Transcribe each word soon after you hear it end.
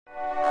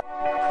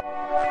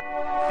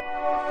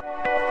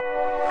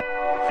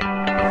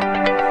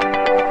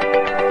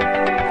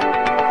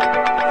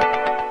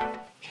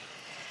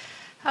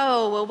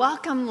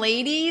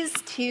ladies,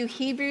 to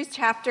Hebrews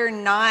chapter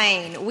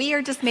 9. We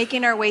are just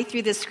making our way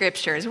through the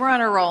scriptures. We're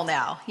on a roll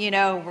now.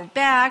 We're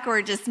back,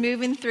 we're just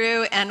moving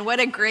through, and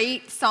what a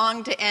great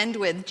song to end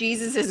with.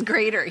 Jesus is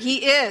greater.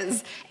 He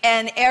is.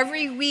 And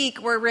every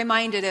week we're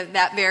reminded of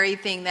that very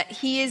thing, that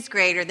He is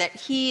greater, that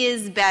He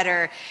is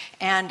better.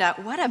 And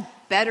what a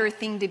better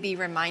thing to be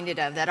reminded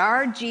of, that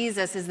our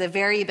Jesus is the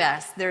very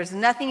best. There's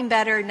nothing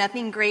better,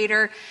 nothing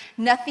greater,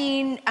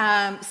 nothing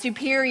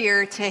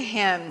superior to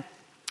Him.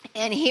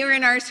 And here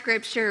in our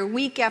scripture,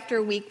 week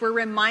after week, we're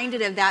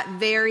reminded of that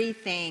very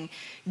thing.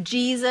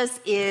 Jesus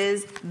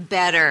is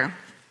better.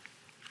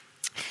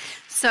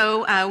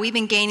 So we've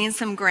been gaining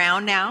some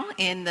ground now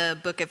in the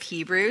book of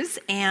Hebrews.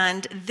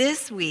 And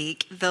this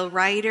week, the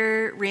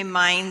writer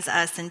reminds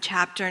us in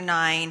chapter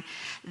 9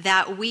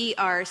 that we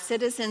are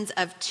citizens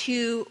of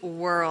two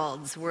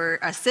worlds. We're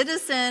a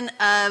citizen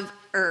of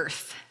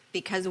earth,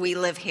 because we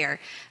live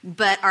here.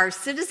 But our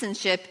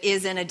citizenship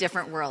is in a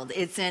different world.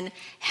 It's in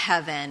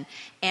heaven.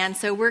 And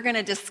so we're going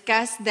to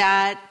discuss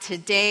that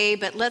today.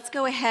 But let's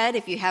go ahead.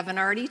 If you haven't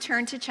already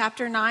turned to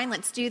chapter 9,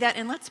 let's do that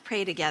and let's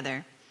pray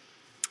together.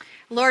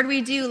 Lord,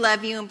 we do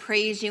love you and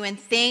praise you and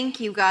thank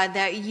you, God,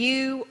 that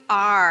you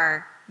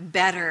are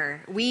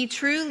better. We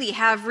truly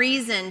have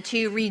reason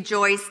to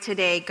rejoice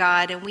today,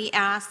 God, and we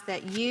ask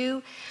that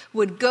you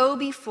would go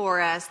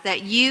before us,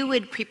 that you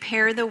would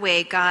prepare the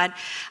way, God,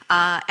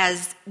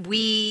 as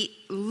we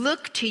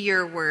look to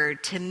your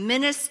word to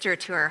minister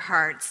to our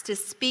hearts, to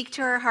speak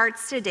to our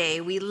hearts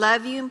today. We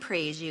love you and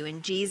praise you.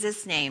 In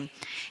Jesus' name,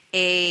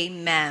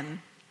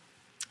 amen.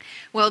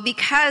 Well,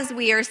 because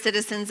we are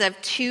citizens of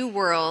two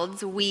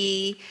worlds,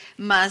 we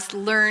must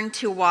learn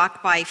to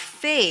walk by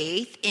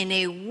faith in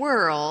a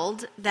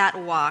world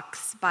that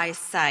walks by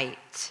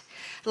sight.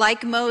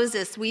 Like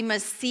Moses, we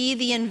must see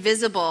the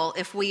invisible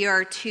if we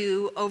are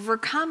to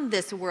overcome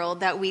this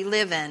world that we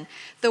live in.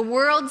 The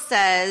world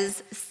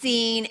says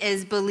seeing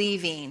is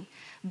believing,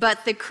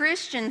 but the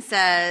Christian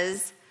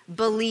says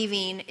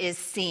believing is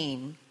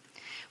seeing.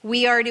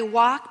 We are to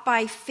walk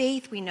by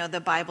faith, we know the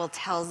Bible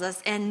tells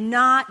us, and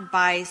not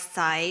by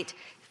sight.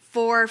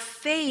 For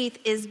faith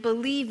is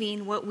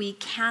believing what we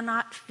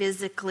cannot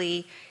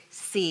physically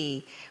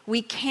see.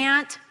 We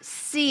can't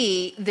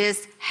see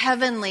this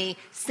heavenly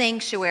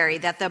sanctuary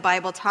that the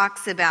Bible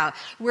talks about,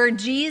 where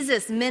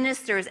Jesus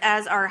ministers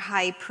as our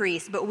high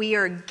priest, but we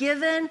are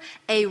given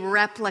a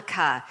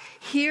replica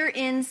here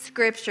in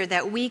Scripture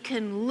that we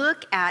can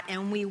look at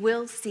and we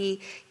will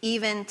see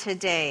even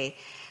today.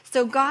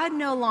 So God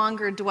no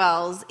longer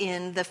dwells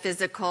in the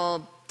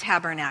physical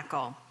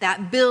tabernacle,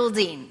 that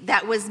building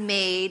that was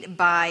made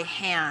by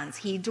hands.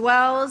 He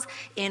dwells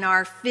in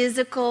our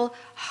physical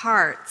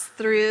hearts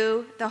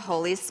through the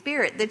Holy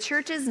Spirit. The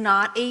church is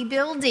not a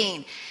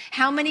building.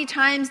 How many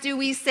times do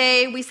we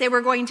say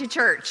we're going to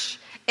church?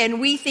 And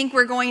we think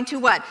we're going to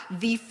what?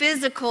 The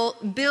physical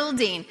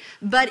building.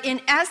 But in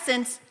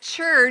essence,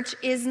 church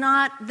is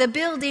not the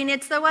building,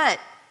 it's the what?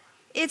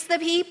 It's the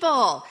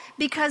people.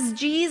 Because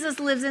Jesus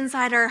lives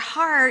inside our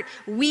heart,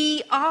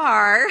 we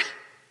are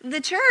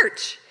the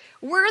church.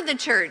 We're the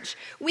church.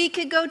 We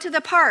could go to the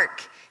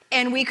park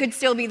and we could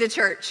still be the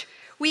church.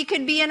 We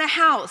could be in a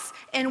house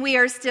and we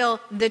are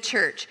still the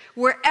church.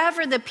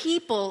 Wherever the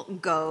people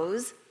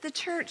goes, the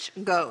church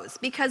goes,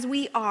 because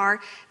we are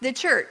the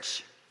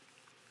church.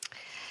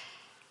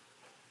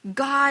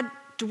 God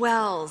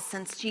dwells,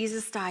 since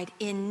Jesus died,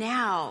 in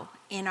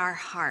our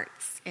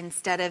hearts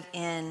instead of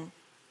in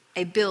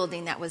a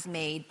building that was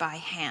made by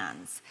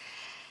hands.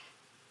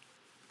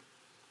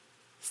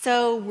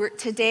 So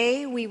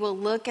today we will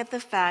look at the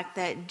fact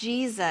that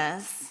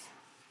Jesus,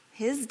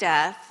 his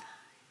death,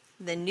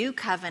 the new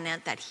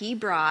covenant that he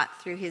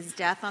brought through his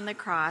death on the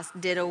cross,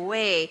 did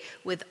away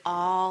with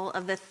all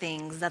of the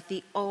things that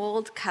the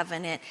old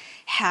covenant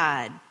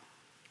had.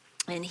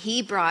 And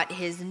he brought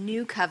his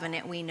new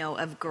covenant, we know,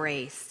 of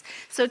grace.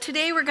 So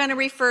today we're going to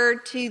refer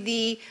to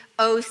the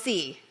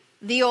OC,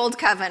 the old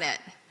covenant.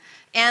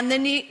 And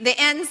the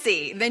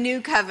NC, the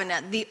new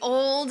covenant, the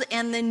old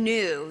and the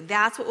new.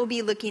 That's what we'll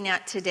be looking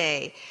at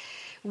today.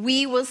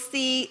 We will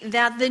see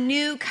that the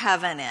new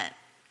covenant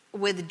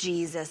with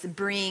Jesus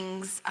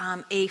brings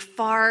a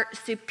far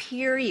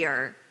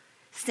superior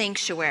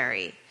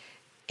sanctuary,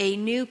 a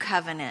new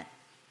covenant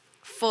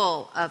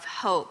full of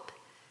hope,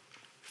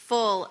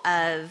 full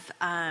of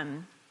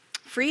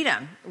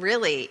freedom,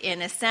 really,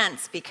 in a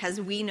sense, because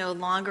we no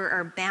longer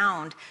are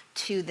bound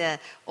to the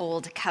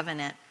old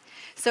covenant.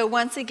 So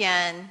once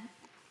again,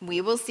 we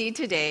will see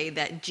today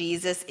that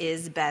Jesus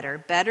is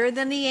better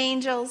than the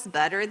angels,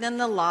 better than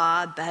the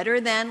law, better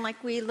than,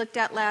 like we looked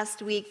at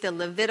last week, the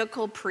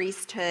Levitical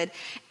priesthood,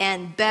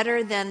 and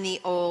better than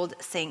the old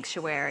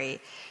sanctuary.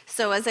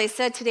 So as I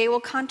said, today we'll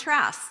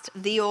contrast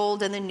the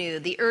old and the new,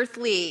 the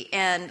earthly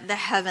and the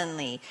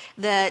heavenly,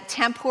 the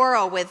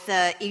temporal with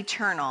the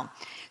eternal.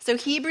 So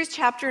Hebrews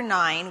chapter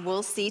 9,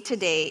 we'll see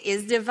today,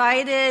 is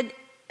divided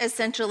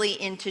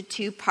essentially into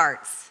two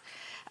parts.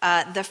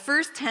 The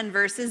first 10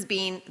 verses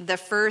being the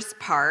first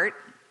part,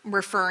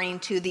 referring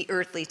to the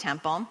earthly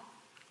temple.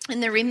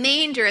 and the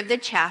remainder of the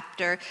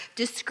chapter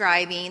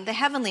describing the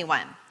heavenly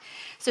one.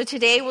 So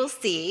today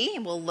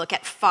we'll look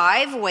at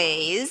 5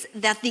 ways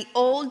that the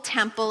old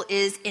temple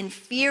is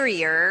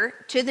inferior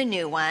to the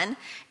new one,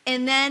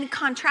 and then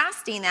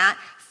contrasting that,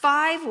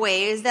 5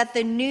 ways that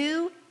the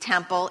new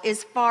temple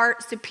is far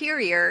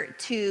superior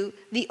to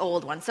the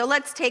old one. So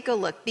let's take a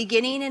look,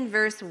 beginning in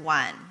verse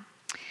 1.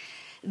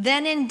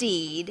 Then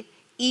indeed,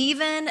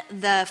 even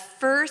the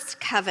first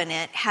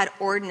covenant had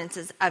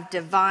ordinances of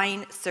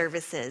divine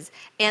services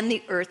and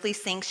the earthly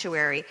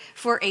sanctuary,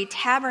 for a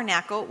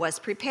tabernacle was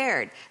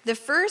prepared, the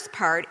first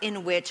part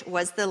in which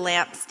was the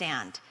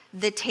lampstand,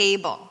 the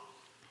table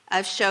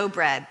of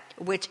showbread,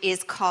 which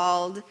is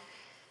called,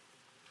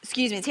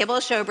 the table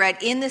of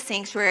showbread in the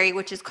sanctuary,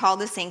 which is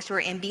called the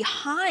sanctuary, and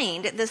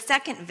behind the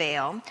second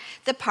veil,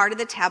 the part of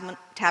the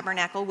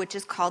tabernacle, which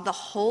is called the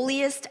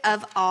holiest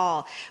of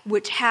all,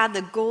 which had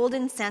the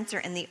golden censer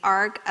and the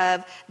ark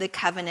of the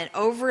covenant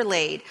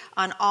overlaid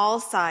on all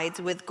sides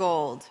with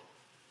gold,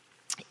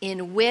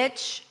 in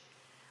which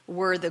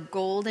were the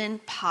golden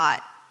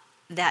pot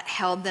that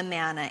held the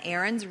manna,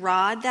 Aaron's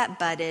rod that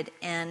budded,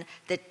 and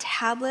the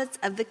tablets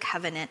of the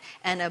covenant,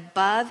 and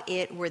above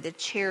it were the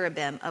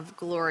cherubim of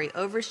glory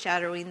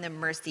overshadowing the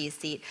mercy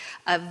seat.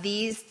 Of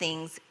these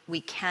things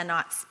we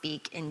cannot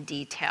speak in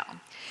detail.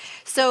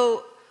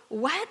 So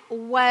what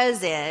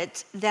was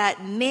it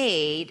that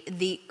made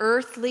the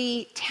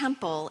earthly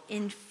temple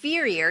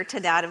inferior to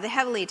that of the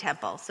heavenly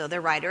temple? So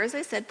the writer, as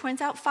I said,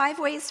 points out 5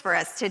 ways for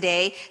us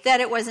today that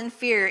it was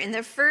inferior. In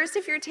the first,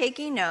 if you're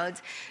taking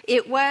notes,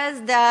 it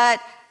was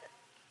that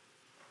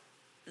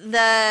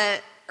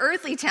the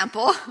earthly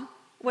temple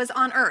was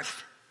on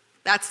earth.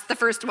 That's the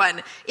first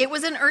one. It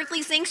was an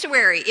earthly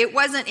sanctuary. It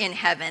wasn't in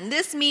heaven.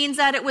 This means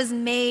that it was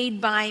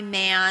made by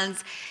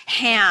man's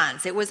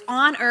hands. It was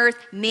on earth,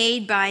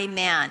 made by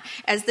man.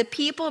 As the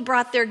people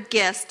brought their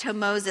gifts to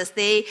Moses,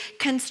 they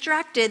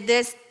constructed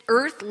this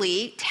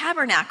earthly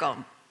tabernacle.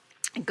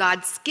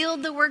 God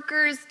skilled the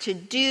workers to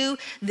do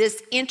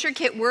this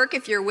intricate work.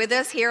 If you're with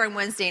us here on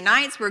Wednesday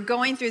nights, we're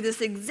going through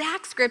this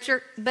exact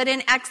scripture, but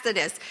in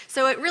Exodus.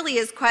 So it really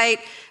is quite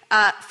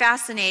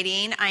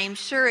fascinating. I'm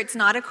sure it's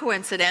not a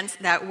coincidence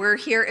that we're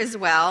here as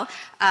well.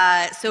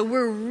 So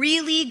we're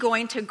really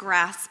going to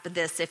grasp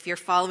this if you're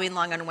following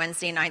along on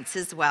Wednesday nights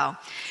as well.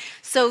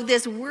 So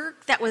this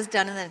work that was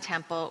done in the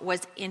temple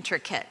was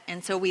intricate.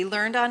 And so we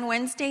learned on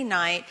Wednesday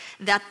night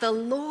that the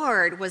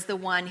Lord was the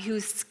one who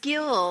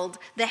skilled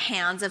the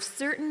hands of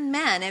certain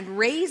men and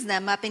raised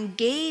them up and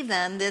gave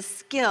them this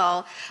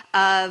skill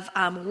of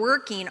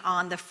working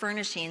on the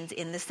furnishings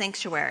in the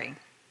sanctuary.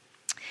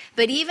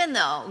 But even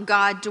though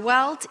God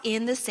dwelt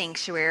in the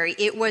sanctuary,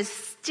 it was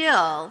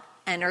still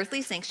an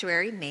earthly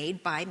sanctuary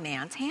made by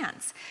man's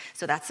hands.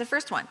 So that's the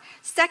first one.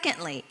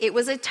 Secondly, it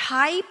was a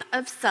type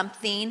of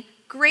something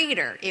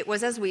greater. It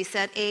was, as we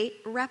said, a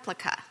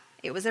replica.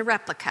 It was a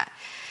replica.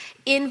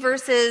 In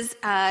verses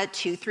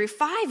 2 through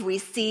 5, we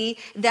see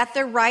that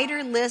the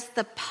writer lists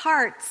the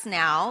parts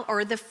now,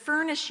 or the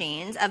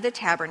furnishings of the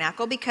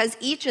tabernacle, because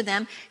each of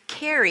them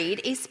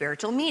carried a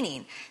spiritual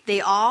meaning.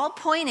 They all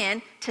point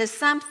in to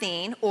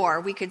something,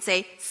 or we could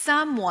say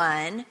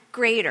someone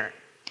greater.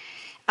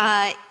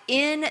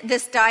 In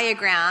this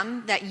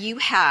diagram that you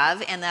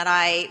have, and that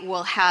I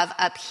will have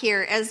up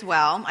here as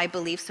well, I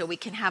believe, so we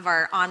can have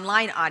our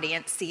online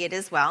audience see it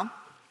as well,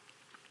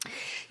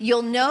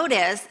 you'll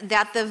notice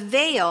that the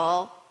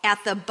veil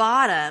at the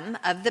bottom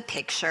of the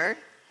picture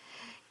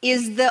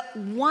is the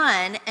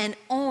one and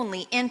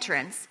only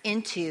entrance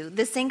into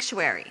the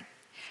sanctuary,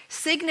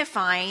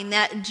 signifying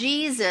that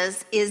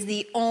Jesus is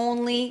the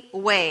only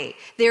way.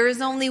 There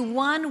is only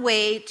one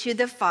way to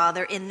the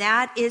Father, and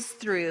that is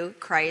through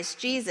Christ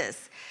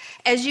Jesus.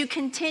 As you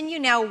continue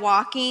now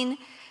walking,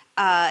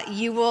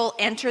 you will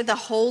enter the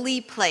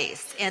holy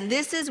place, and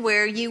this is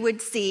where you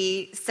would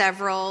see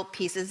several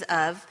pieces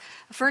of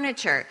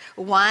furniture.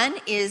 One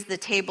is the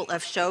table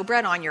of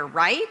showbread on your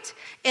right,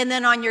 and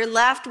then on your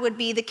left would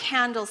be the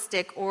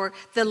candlestick or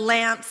the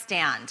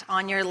lampstand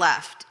on your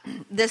left.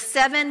 The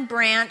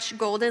 7-branch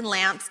golden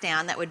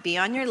lampstand that would be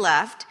on your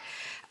left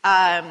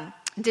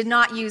did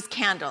not use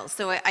candles.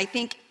 So I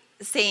think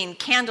saying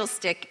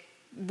candlestick,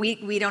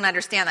 we don't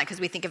understand that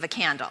because we think of a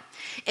candle.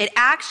 It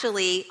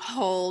actually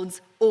holds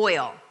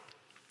oil.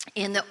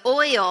 And the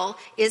oil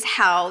is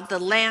how the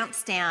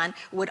lampstand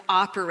would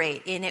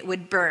operate, and it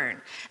would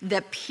burn.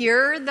 The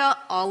purer the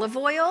olive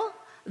oil,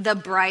 the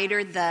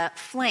brighter the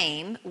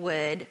flame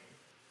would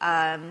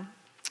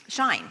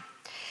shine.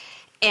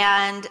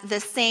 And the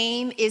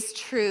same is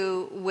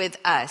true with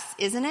us,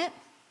 isn't it?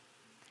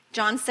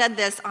 John said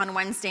this on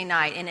Wednesday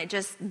night, and it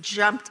just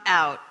jumped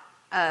out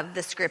of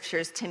the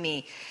scriptures to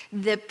me.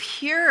 The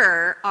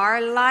purer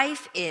our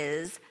life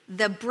is,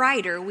 the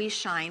brighter we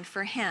shine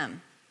for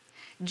him.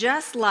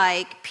 Just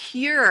like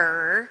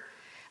pure,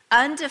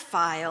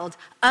 undefiled,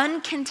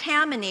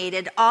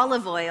 uncontaminated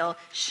olive oil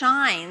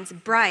shines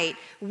bright,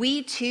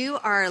 we too,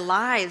 our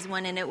lives,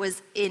 when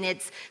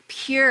it's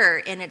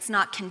pure and it's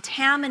not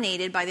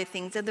contaminated by the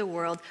things of the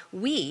world,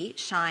 we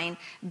shine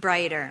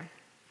brighter.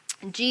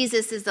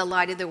 Jesus is the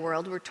light of the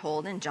world, we're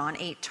told in John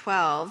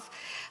 8:12.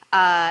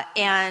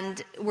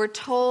 And we're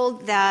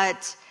told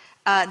that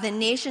the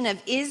nation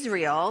of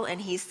Israel,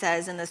 and he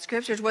says in the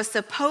scriptures, was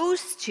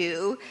supposed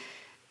to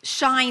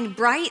shine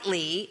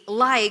brightly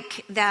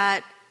like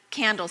that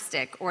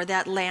candlestick or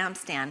that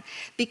lampstand.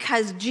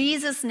 Because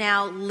Jesus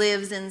now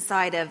lives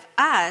inside of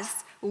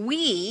us,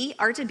 we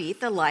are to be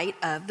the light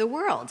of the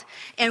world.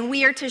 And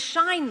we are to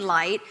shine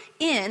light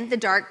in the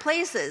dark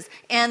places.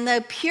 And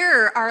the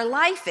purer our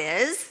life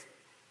is,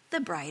 the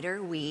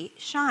brighter we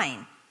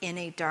shine in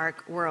a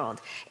dark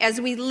world. As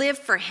we live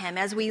for him,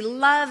 as we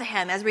love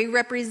him, as we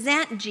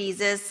represent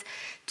Jesus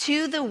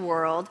to the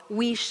world,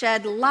 we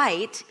shed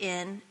light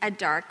in a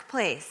dark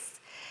place.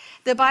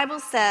 The Bible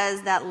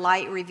says that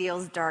light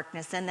reveals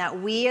darkness and that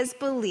we as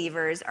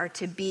believers are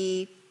to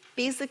be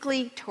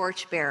basically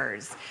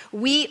torchbearers.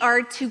 We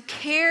are to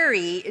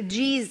carry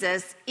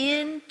Jesus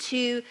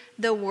into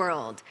the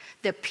world.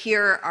 The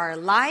purer our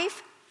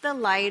life, the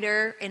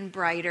lighter and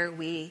brighter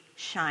we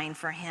shine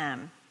for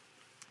him.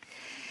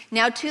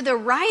 Now, to the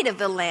right of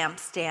the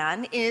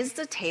lampstand is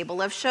the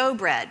table of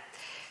showbread.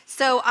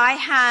 So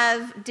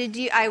I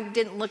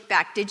didn't look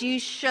back. Did you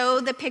show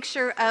the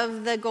picture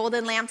of the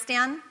golden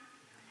lampstand?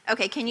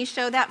 Okay, can you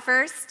show that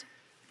first?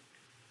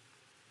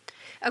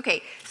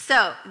 Okay,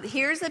 so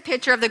here's a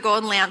picture of the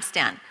golden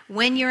lampstand.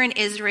 When you're in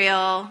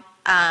Israel,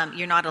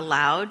 you're not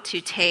allowed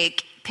to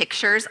take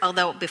pictures,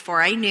 although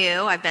before I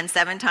knew, I've been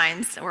 7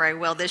 times, or I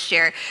will this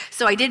year,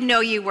 so I didn't know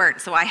you weren't,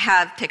 so I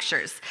have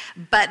pictures.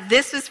 But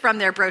this is from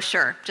their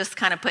brochure, just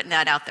kind of putting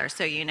that out there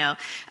so you know.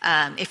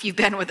 If you've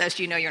been with us,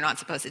 you know you're not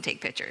supposed to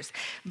take pictures.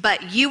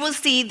 But you will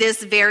see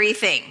this very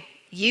thing.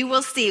 You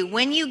will see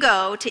when you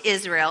go to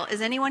Israel.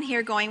 Is anyone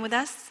here going with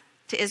us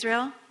to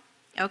Israel?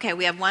 Okay,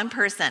 we have one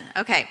person.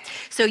 Okay,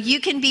 so you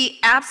can be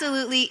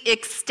absolutely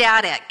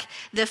ecstatic.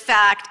 The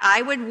fact,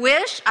 I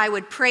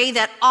would pray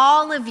that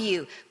all of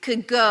you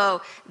could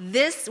go.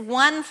 This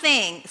one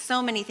thing,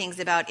 so many things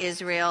about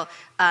Israel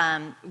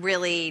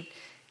really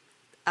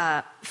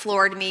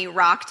floored me,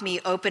 rocked me,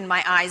 opened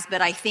my eyes.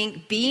 But I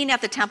think being at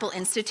the Temple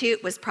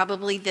Institute was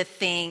probably the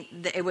thing,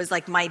 it was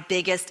like my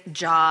biggest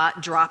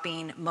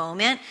jaw-dropping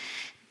moment.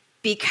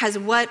 Because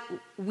what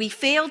we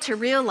fail to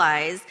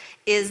realize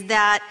is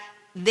that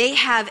they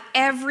have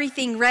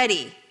everything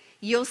ready.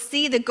 You'll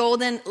see the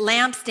golden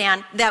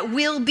lampstand that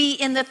will be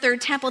in the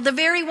third temple, the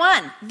very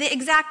one, the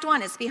exact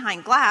one. It's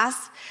behind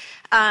glass,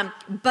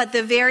 but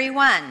the very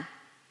one.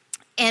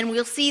 And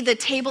we'll see the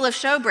table of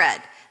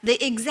showbread,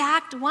 the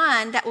exact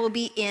one that will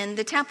be in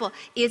the temple.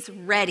 It's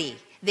ready.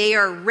 They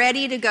are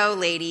ready to go,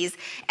 ladies,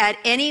 at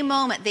any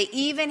moment. They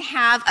even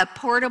have a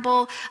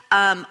portable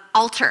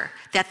altar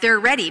that they're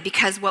ready,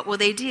 because what will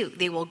they do?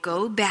 They will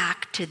go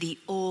back to the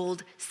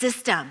old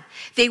system.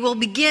 They will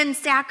begin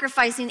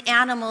sacrificing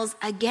animals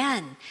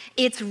again.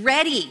 It's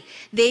ready.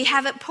 They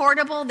have it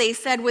portable. They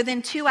said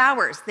within 2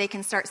 hours they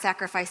can start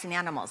sacrificing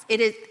animals.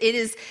 It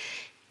is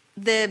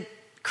the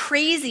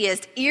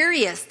craziest,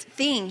 eeriest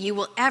thing you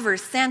will ever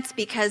sense,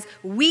 because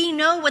we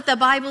know what the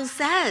Bible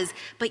says,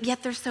 but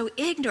yet they're so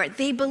ignorant.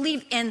 They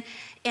believe, and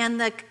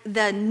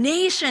the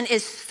nation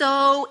is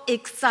so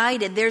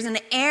excited. There's an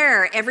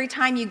air every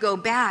time you go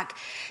back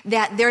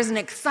that there's an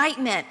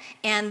excitement,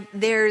 and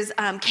there's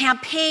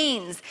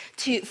campaigns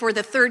for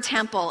the third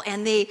temple,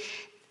 and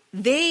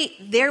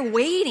they're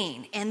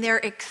waiting and they're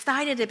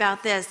excited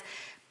about this.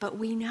 But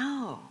we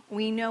know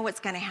what's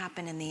going to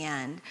happen in the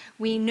end.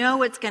 We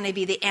know it's going to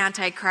be the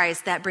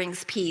Antichrist that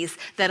brings peace,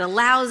 that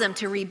allows them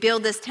to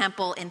rebuild this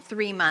temple in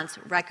 3 months,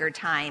 record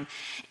time.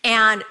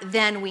 And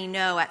then we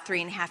know at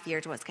 3.5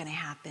 years what's going to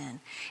happen.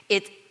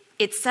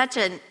 It's such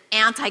an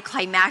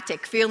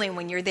anticlimactic feeling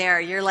when you're there.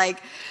 You're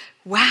like,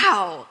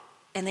 wow.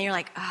 And then you're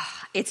like, oh,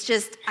 it's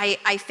just,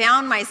 I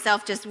found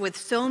myself just with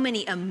so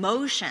many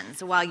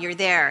emotions while you're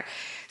there.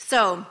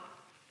 So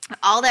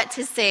all that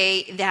to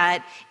say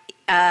that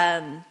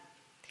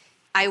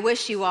I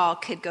wish you all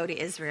could go to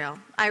Israel.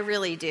 I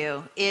really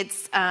do.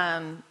 It's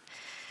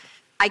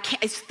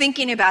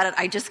thinking about it,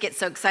 I just get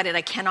so excited.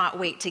 I cannot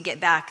wait to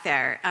get back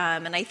there.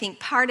 And I think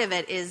part of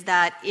it is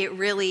that it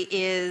really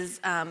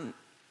is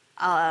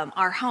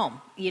our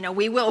home. You know,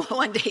 we will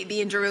one day be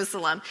in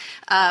Jerusalem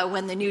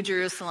when the new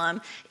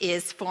Jerusalem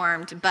is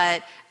formed.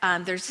 But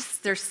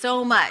there's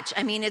so much.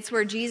 I mean, it's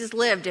where Jesus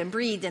lived and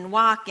breathed and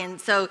walked.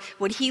 And so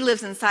when he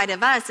lives inside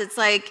of us, it's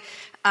like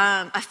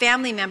a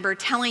family member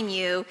telling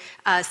you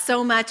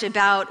so much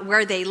about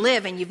where they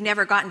live, and you've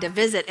never gotten to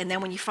visit, and then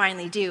when you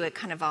finally do, it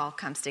kind of all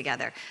comes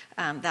together.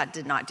 That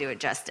did not do it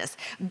justice.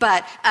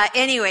 But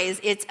anyways,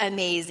 it's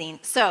amazing.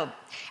 So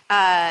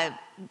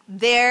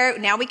there,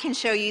 now we can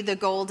show you the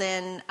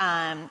golden,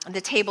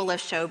 the table of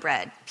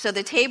showbread. So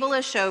the table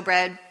of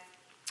showbread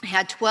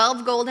had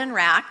 12 golden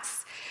racks,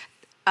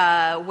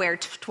 where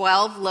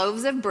 12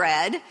 loaves of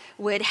bread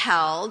would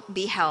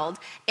be held,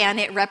 and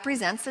it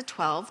represents the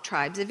 12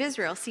 tribes of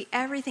Israel. See,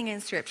 everything in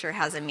Scripture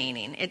has a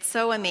meaning. It's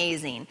so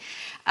amazing.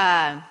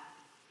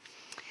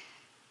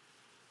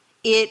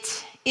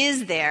 It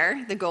is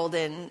there, the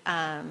golden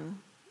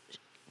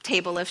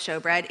table of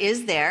showbread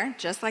is there,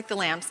 just like the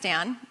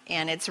lampstand,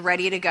 and it's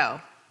ready to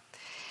go.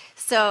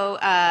 So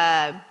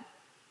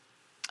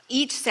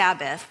each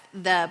Sabbath,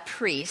 the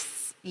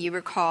priests, you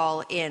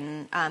recall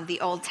in the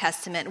Old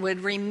Testament,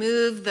 would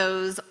remove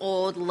those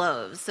old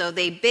loaves. So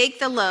they bake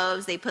the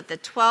loaves, they put the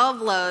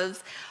 12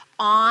 loaves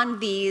on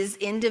these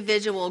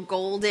individual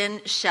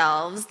golden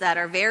shelves that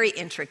are very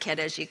intricate,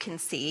 as you can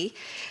see,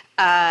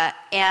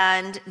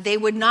 and they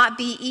would not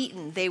be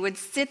eaten. They would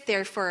sit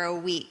there for a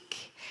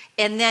week.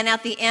 And then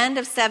at the end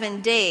of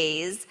 7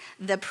 days,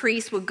 the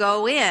priest would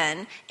go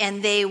in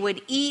and they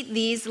would eat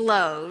these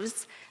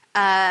loaves,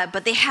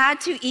 but they had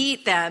to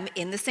eat them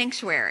in the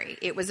sanctuary.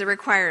 It was a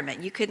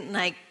requirement. You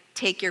couldn't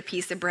take your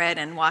piece of bread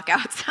and walk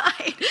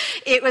outside.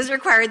 It was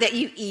required that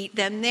you eat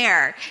them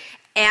there.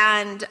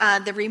 And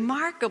the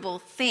remarkable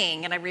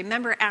thing, and I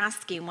remember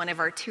asking one of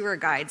our tour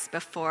guides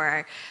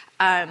before,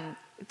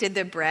 did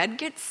the bread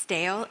get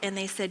stale? And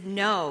they said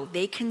no,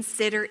 they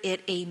consider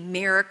it a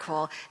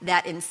miracle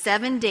that in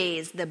 7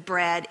 days the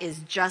bread is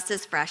just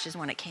as fresh as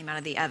when it came out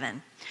of the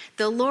oven.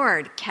 The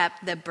Lord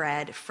kept the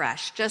bread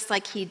fresh, just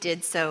like he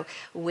did so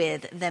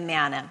with the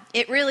manna.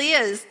 It really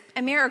is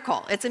a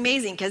miracle. It's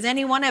amazing, because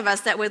any one of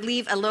us that would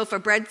leave a loaf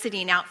of bread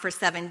sitting out for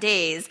 7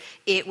 days,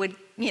 it would,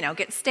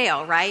 get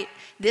stale, right?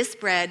 This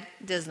bread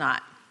does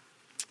not.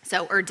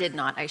 Or did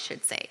not, I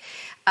should say.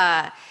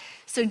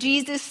 So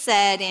Jesus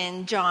said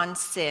in John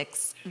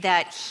 6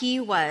 that he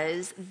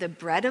was the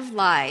bread of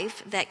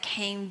life that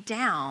came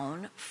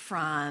down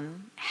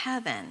from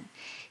heaven.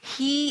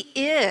 He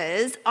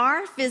is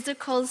our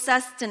physical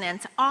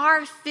sustenance,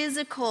 our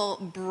physical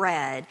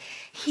bread.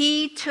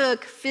 He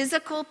took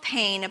physical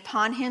pain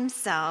upon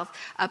himself,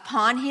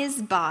 upon his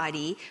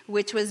body,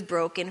 which was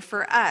broken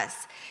for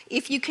us.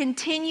 If you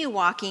continue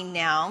walking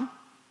now,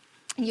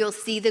 you'll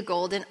see the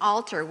golden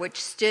altar,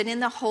 which stood in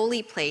the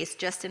holy place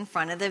just in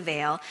front of the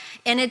veil,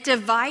 and it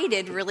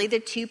divided really the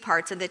two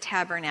parts of the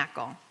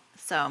tabernacle.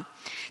 So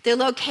the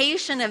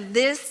location of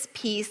this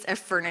piece of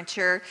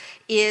furniture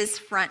is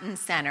front and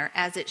center,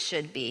 as it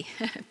should be.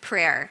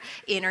 Prayer,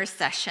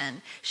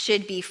 intercession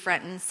should be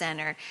front and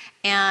center.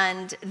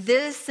 And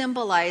this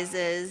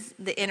symbolizes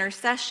the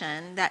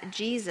intercession that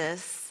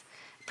Jesus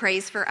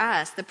prays for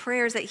us, the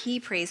prayers that he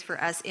prays for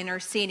us,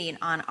 interceding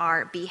on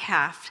our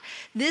behalf.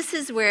 This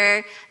is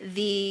where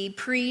the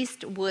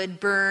priest would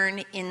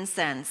burn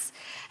incense.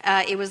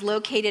 It was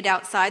located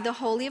outside the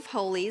Holy of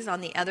Holies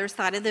on the other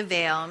side of the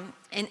veil.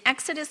 In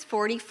Exodus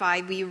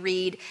 45, we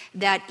read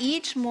that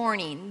each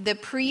morning, the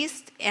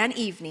priest and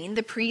evening,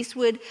 the priest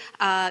would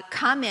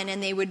come in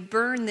and they would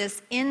burn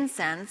this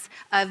incense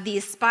of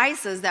these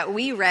spices that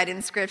we read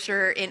in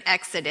Scripture in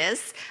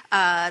Exodus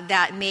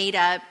that made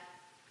up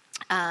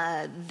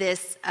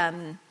this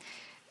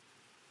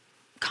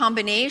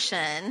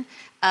combination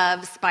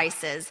of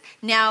spices.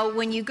 Now,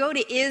 when you go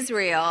to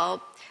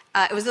Israel,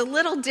 it was a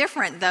little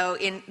different, though,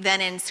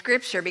 than in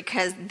Scripture,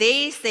 because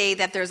they say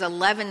that there's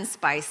 11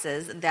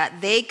 spices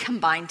that they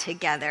combine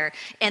together,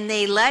 and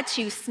they let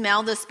you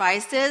smell the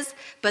spices,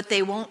 but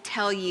they won't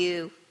tell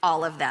you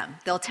all of them.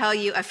 They'll tell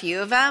you a few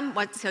of them.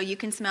 So you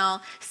can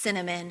smell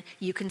cinnamon,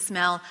 you can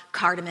smell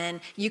cardamom,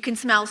 you can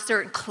smell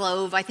certain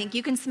clove. I think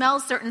you can smell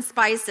certain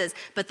spices,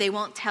 but they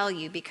won't tell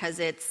you because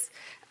it's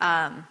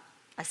a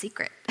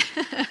secret.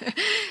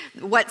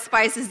 What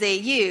spices they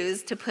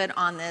use to put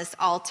on this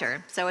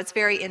altar. So it's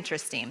very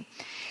interesting.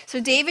 So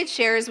David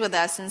shares with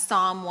us in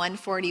Psalm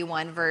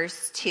 141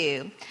 verse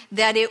 2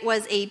 that it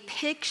was a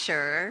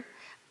picture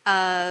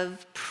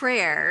of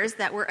prayers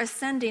that were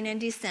ascending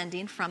and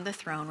descending from the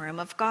throne room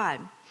of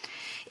God.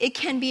 It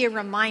can be a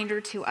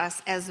reminder to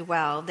us as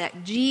well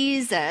that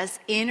Jesus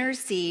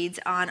intercedes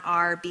on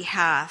our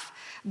behalf,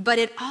 but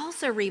it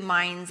also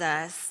reminds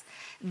us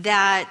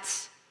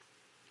that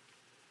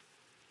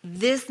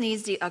this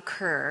needs to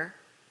occur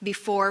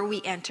before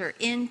we enter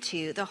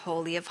into the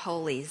Holy of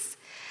Holies.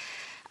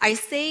 I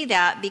say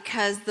that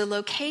because the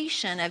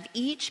location of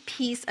each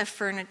piece of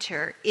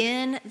furniture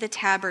in the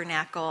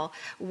tabernacle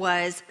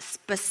was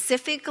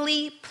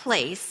specifically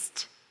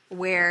placed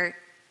where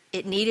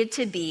it needed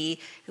to be,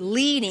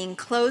 leading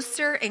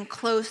closer and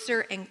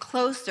closer and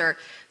closer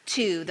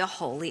to the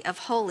Holy of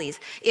Holies.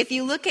 If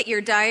you look at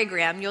your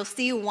diagram, you'll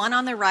see one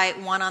on the right,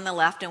 one on the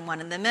left, and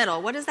one in the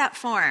middle. What does that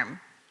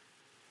form?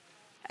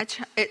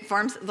 It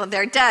forms, well,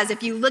 there it does.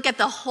 If you look at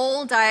the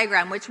whole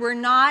diagram, which we're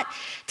not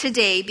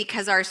today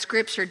because our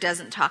scripture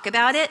doesn't talk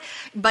about it,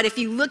 but if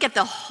you look at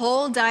the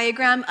whole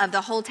diagram of the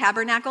whole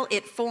tabernacle,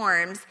 it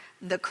forms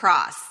the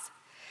cross.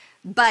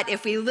 But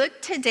if we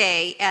look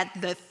today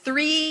at the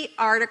three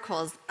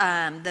articles,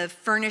 the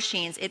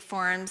furnishings, it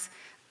forms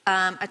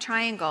a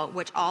triangle,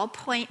 which all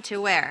point to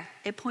where?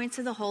 It points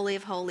to the Holy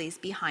of Holies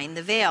behind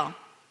the veil.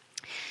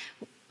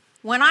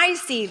 When I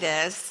see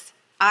this,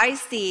 I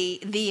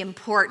see the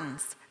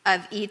importance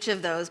of each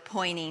of those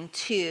pointing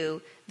to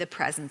the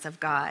presence of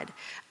God.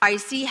 I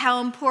see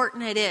how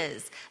important it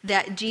is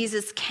that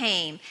Jesus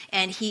came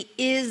and he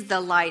is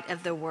the light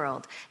of the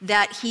world,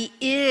 that he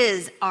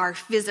is our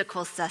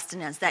physical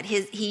sustenance, that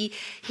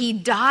he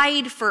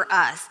died for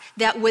us,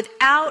 that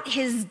without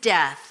his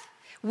death,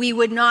 we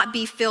would not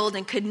be filled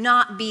and could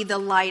not be the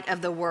light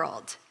of the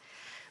world.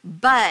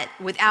 But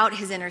without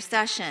his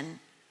intercession,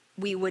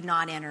 we would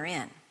not enter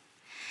in.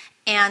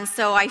 And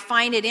so I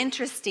find it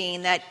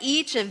interesting that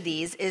each of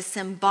these is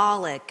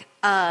symbolic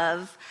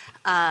of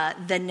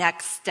the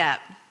next step,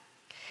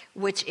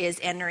 which is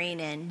entering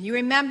in. You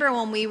remember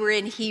when we were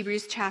in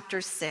Hebrews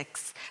chapter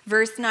 6,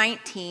 verse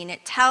 19,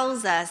 it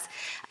tells us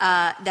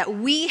that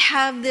we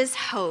have this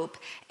hope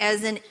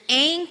as an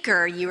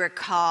anchor, you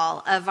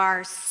recall, of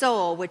our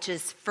soul, which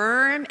is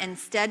firm and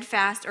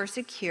steadfast or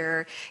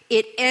secure.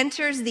 It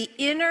enters the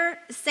inner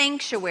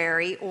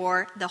sanctuary,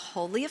 or the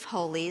Holy of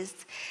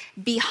Holies,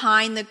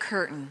 behind the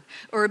curtain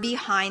or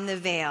behind the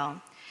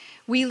veil.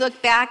 We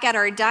look back at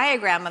our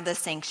diagram of the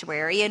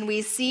sanctuary and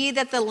we see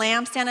that the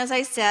lampstand, as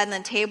I said, and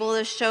the table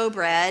of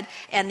showbread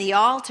and the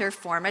altar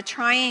form a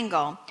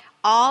triangle,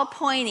 all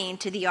pointing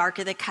to the Ark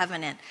of the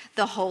Covenant,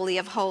 the Holy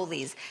of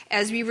Holies.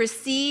 As we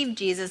receive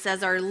Jesus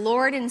as our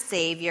Lord and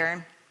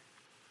Savior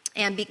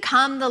and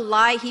become the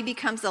light, he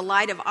becomes the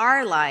light of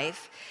our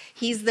life.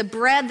 He's the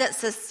bread that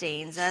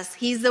sustains us.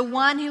 He's the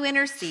one who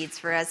intercedes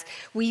for us.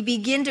 We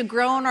begin to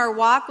grow in our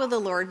walk with the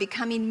Lord,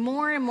 becoming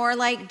more and more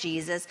like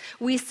Jesus.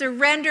 We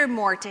surrender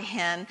more to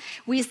him.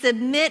 We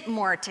submit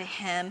more to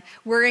him.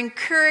 We're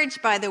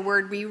encouraged by the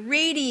word. We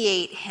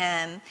radiate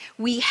him.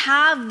 We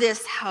have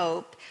this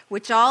hope,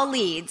 which all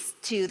leads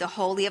to the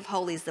Holy of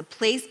Holies, the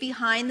place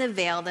behind the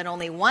veil that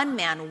only one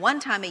man, one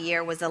time a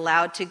year, was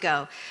allowed to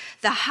go.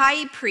 The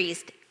high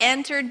priest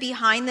entered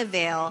behind the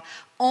veil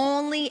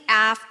only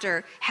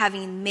after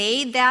having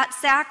made that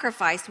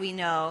sacrifice, we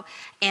know,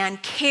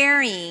 and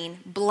carrying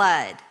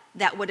blood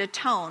that would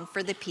atone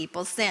for the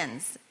people's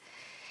sins.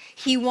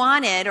 He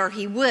wanted, or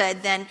he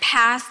would, then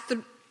pass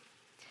the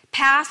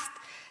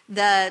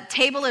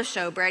table of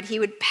showbread, he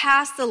would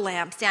pass the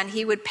lampstand,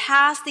 he would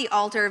pass the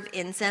altar of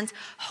incense,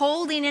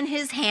 holding in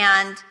his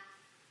hand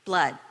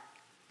blood,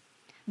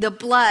 the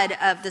blood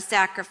of the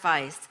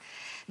sacrifice.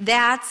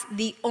 That's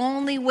the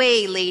only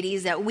way,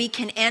 ladies, that we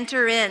can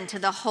enter into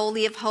the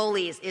Holy of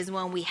Holies, is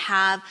when we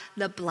have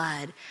the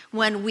blood,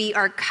 when we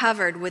are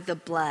covered with the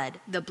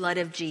blood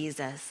of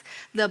Jesus.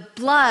 The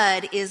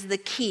blood is the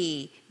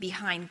key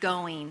behind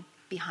going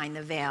behind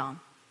the veil.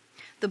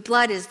 The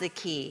blood is the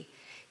key.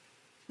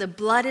 The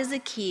blood is a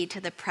key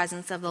to the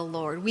presence of the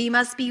Lord. We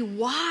must be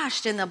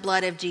washed in the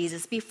blood of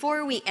Jesus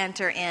before we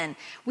enter in.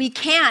 We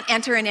can't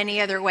enter in any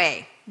other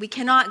way. We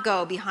cannot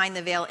go behind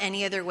the veil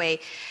any other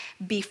way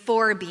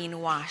before being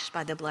washed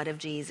by the blood of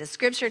Jesus.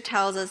 Scripture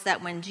tells us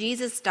that when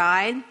Jesus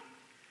died,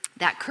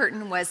 that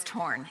curtain was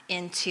torn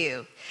in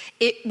two.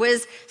 It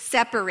was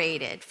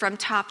separated from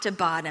top to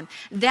bottom.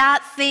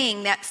 That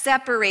thing that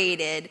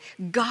separated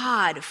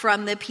God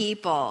from the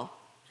people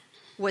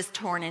was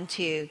torn in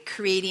two,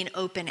 creating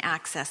open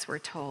access, we're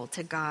told,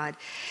 to God.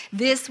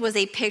 This was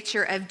a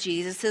picture of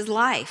Jesus'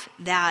 life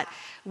that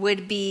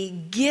would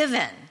be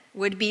given,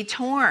 would be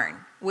torn,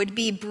 would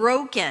be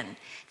broken,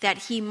 that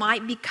he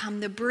might become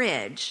the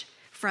bridge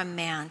from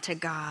man to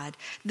God.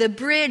 The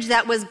bridge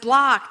that was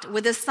blocked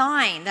with a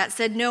sign that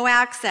said no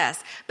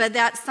access, but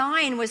that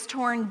sign was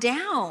torn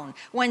down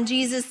when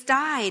Jesus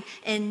died,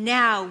 and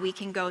now we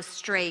can go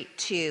straight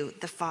to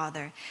the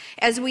Father.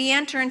 As we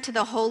enter into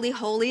the Holy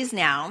Holies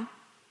now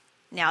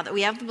that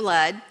we have the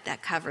blood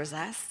that covers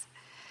us,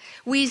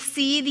 we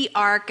see the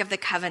Ark of the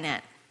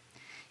Covenant.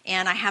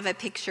 And I have a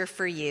picture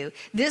for you.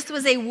 This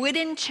was a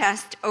wooden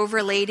chest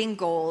overlaid in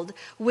gold,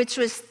 which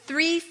was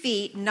 3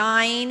 feet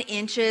 9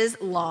 inches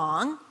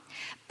long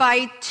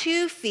by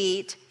 2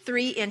 feet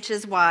 3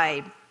 inches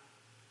wide.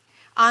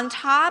 On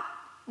top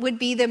would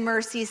be the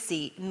mercy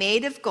seat,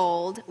 made of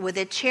gold with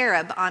a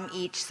cherub on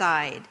each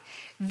side.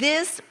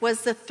 This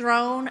was the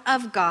throne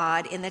of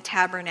God in the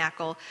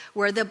tabernacle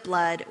where the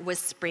blood was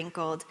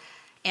sprinkled.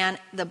 And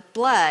the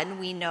blood,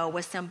 we know,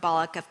 was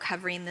symbolic of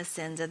covering the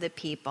sins of the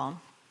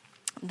people.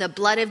 The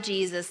blood of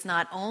Jesus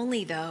not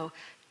only, though,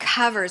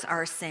 covers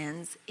our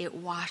sins, it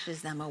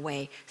washes them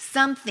away,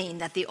 something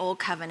that the old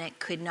covenant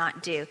could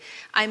not do.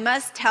 I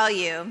must tell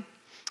you,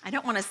 I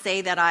don't want to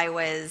say that I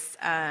was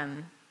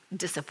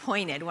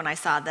disappointed when I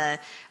saw the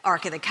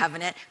Ark of the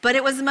Covenant, but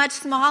it was much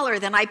smaller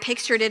than I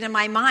pictured it in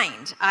my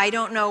mind. I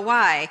don't know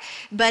why,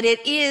 but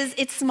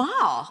it's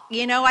small.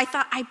 You know,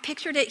 I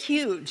pictured it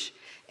huge.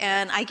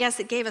 And I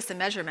guess it gave us the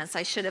measurements.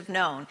 I should have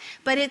known.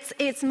 But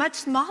it's much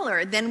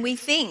smaller than we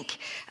think.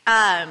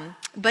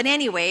 But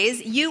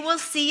anyways, you will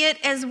see it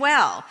as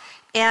well.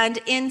 And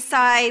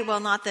inside,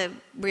 well, not the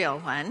real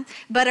one,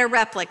 but a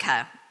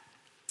replica.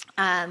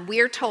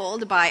 We are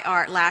told by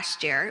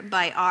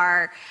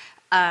our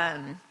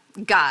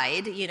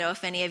guide, you know,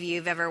 if any of you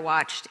have ever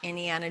watched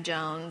Indiana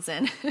Jones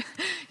and,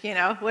 you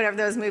know, whatever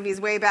those movies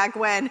way back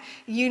when,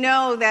 you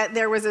know that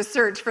there was a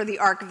search for the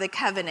Ark of the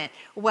Covenant.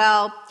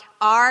 Well,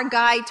 our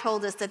guide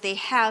told us that they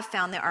have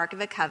found the Ark of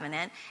the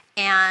Covenant,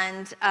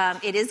 and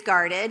it is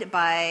guarded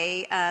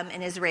by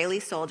an Israeli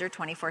soldier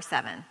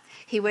 24/7.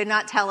 He would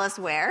not tell us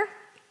where,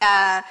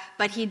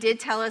 but he did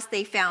tell us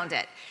they found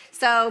it.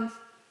 So,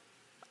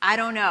 I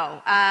don't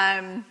know.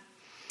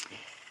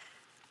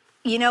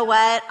 You know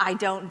what? I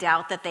don't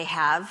doubt that they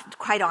have.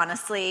 Quite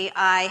honestly,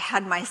 I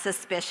had my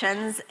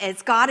suspicions.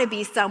 It's got to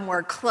be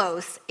somewhere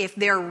close if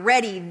they're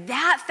ready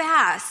that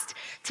fast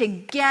to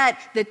get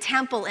the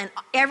temple and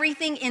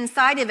everything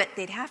inside of it.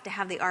 They'd have to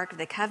have the Ark of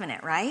the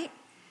Covenant, right?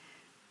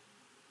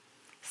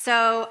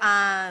 So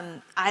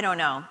I don't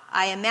know.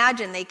 I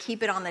imagine they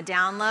keep it on the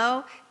down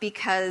low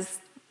because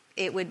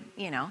it would,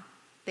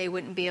 they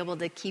wouldn't be able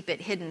to keep it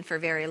hidden for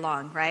very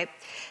long, right?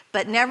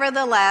 But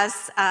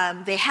nevertheless,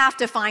 they have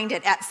to find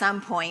it at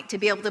some point to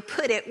be able to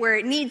put it where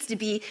it needs to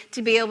be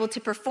able to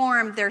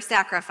perform their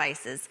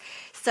sacrifices.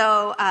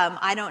 So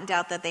I don't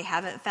doubt that they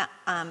haven't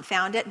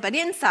found it. But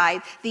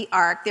inside the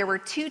ark, there were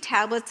 2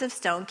 tablets of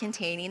stone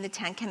containing the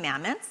 10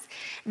 Commandments.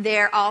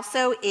 There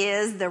also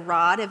is the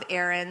rod of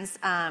Aaron's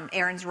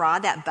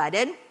rod that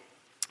budded.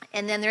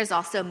 And then there's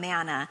also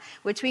manna,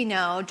 which we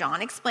know,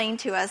 John explained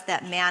to us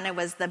that manna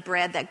was the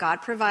bread that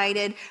God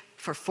provided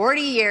for 40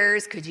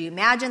 years. Could you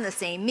imagine the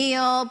same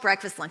meal,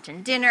 breakfast, lunch,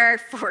 and dinner,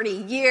 40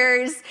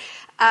 years?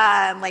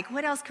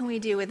 What else can we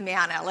do with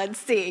manna? Let's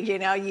see,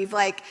 you've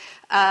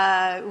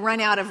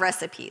run out of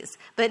recipes.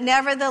 But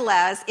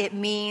nevertheless, it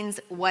means,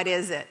 what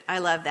is it? I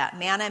love that.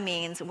 Manna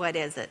means, what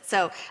is it?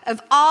 So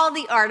of all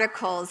the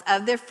articles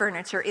of the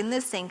furniture in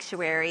the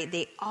sanctuary,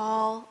 they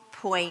all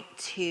point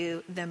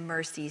to the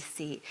mercy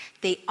seat.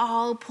 They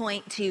all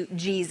point to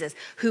Jesus,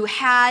 who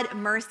had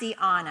mercy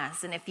on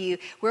us. And if you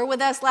were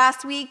with us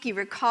last week, you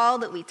recall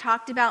that we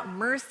talked about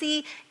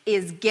mercy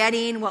is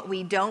getting what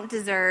we don't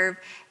deserve.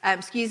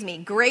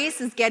 Grace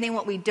is getting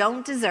what we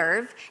don't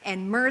deserve,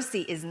 and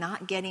mercy is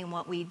not getting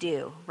what we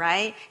do,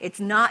 right?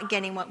 It's not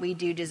getting what we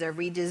do deserve.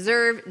 We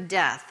deserve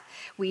death.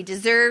 We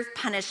deserve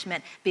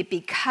punishment, but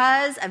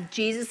because of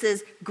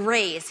Jesus'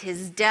 grace,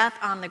 his death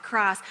on the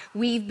cross,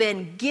 we've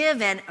been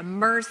given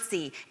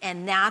mercy,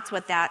 and that's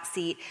what that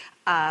seat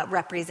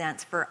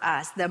represents for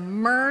us. The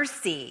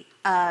mercy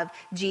of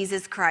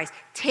Jesus Christ,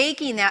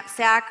 taking that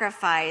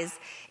sacrifice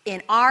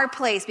in our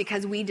place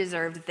because we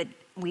deserve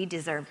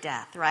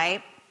death,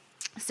 right?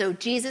 So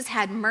Jesus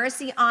had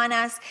mercy on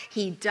us.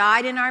 He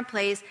died in our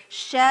place,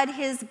 shed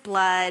his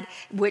blood,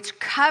 which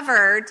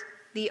covered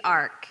the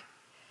ark.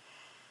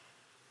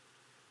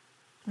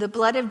 The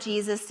blood of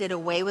Jesus did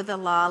away with the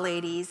law,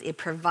 ladies. It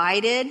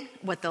provided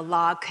what the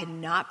law could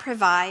not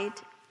provide,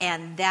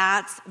 and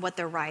that's what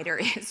the writer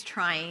is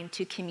trying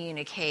to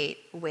communicate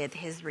with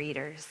his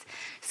readers.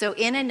 So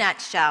in a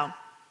nutshell,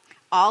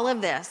 all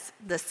of this,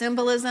 the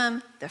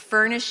symbolism, the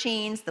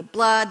furnishings, the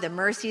blood, the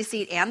mercy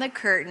seat, and the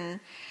curtain,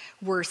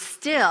 were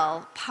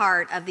still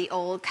part of the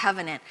old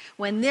covenant.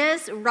 When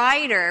the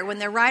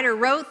writer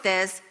wrote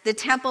this, the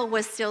temple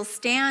was still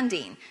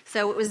standing.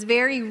 So it was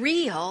very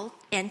real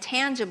and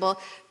tangible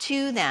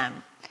to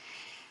them.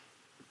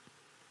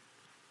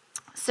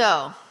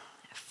 So,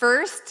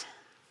 first,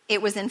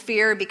 it was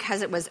inferior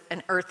because it was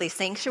an earthly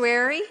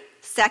sanctuary.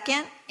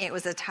 Second, it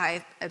was a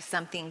type of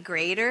something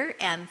greater.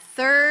 And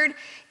third,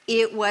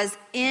 it was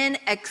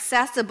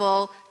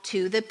inaccessible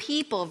to the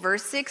people.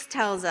 Verse 6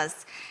 tells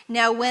us,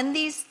 "Now when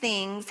these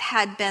things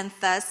had been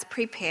thus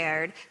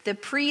prepared, the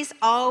priest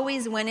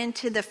always went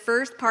into the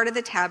first part of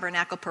the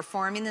tabernacle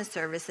performing the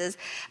services,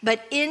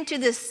 but into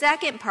the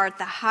second part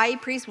the high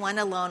priest went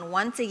alone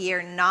once a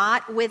year,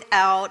 not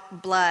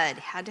without blood,"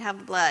 had to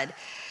have blood,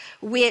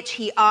 "which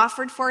he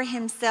offered for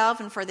himself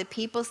and for the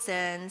people's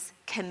sins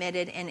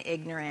committed in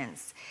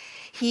ignorance."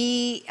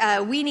 We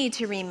need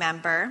to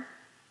remember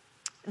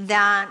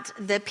that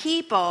the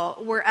people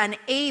were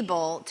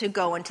unable to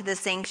go into the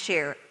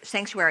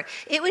sanctuary.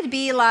 It would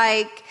be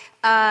like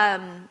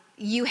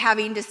you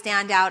having to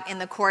stand out in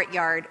the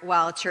courtyard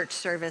while church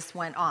service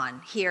went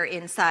on here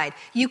inside.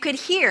 You could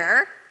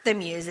hear the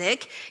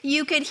music.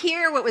 You could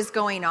hear what was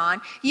going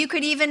on. You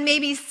could even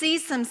maybe see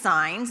some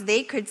signs.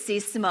 They could see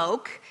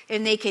smoke,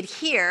 and they could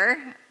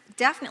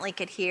definitely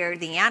could hear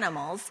the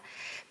animals,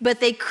 but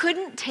they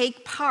couldn't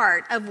take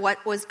part of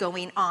what was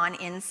going on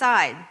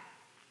inside.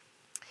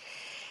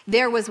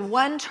 There was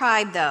one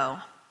tribe, though,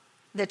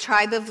 the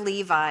tribe of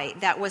Levi,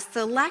 that was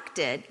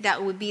selected,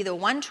 that would be the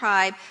one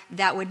tribe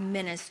that would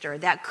minister,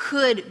 that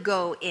could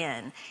go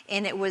in.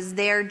 And it was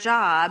their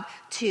job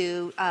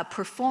to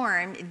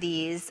perform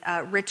these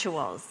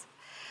rituals.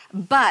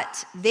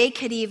 But they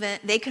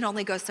could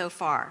only go so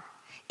far.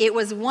 It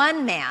was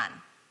one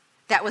man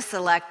that was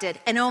selected,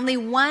 and only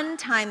one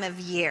time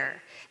of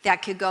year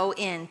that could go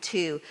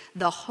into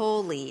the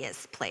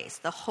holiest place,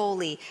 the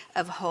Holy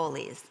of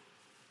Holies.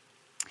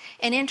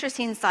 An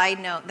interesting side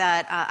note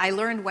that I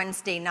learned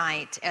Wednesday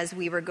night as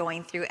we were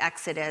going through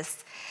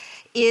Exodus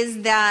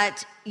is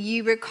that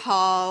you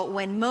recall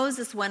when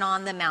Moses went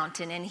on the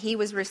mountain and he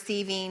was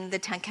receiving the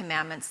 10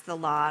 Commandments, the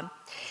law,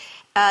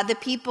 the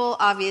people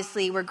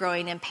obviously were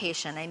growing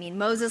impatient. I mean,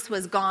 Moses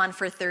was gone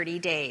for 30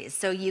 days,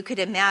 so you could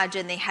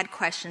imagine they had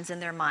questions in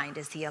their mind.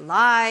 Is he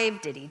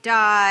alive? Did he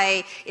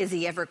die? Is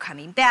he ever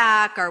coming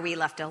back? Are we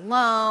left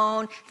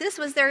alone? This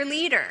was their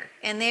leader,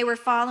 and they were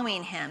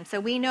following him. So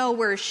we know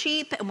we're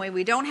sheep, and when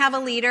we don't have a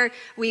leader,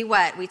 we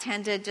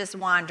tend to just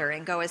wander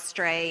and go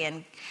astray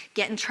and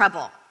get in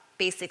trouble,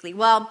 basically.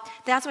 Well,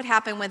 that's what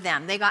happened with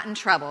them. They got in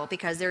trouble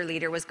because their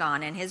leader was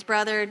gone, and his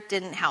brother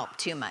didn't help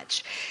too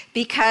much.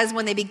 Because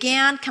when they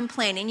began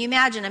complaining, you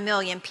imagine 1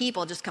 million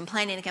people just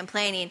complaining and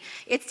complaining,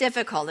 it's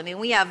difficult. I mean,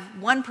 we have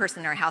one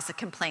person in our house that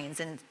complains,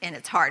 and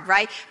it's hard,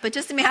 right? But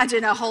just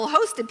imagine a whole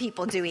host of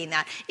people doing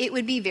that. It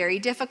would be very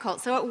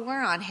difficult. So it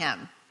wore on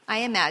him, I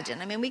imagine.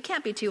 I mean, we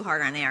can't be too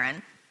hard on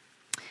Aaron,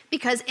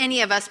 because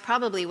any of us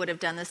probably would have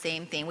done the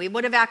same thing. We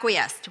would have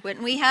acquiesced,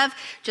 wouldn't we have?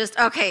 Just,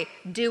 okay,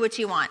 do what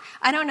you want.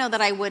 I don't know that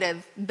I would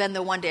have been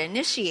the one to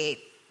initiate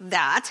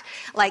that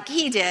like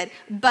he did,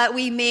 but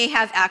we may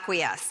have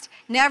acquiesced.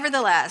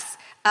 Nevertheless,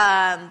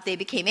 they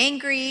became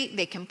angry,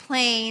 they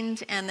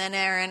complained, and then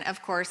Aaron,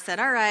 of course, said,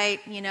 all right,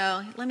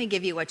 let me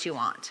give you what you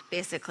want,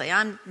 basically.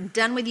 I'm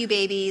done with you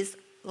babies.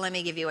 Let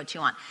me give you what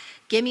you want.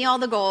 Give me all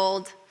the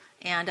gold.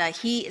 And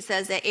he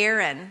says that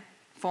Aaron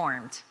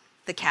formed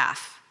the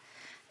calf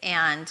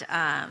and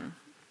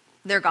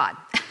their God,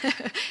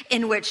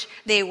 in which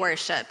they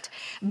worshipped.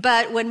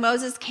 But when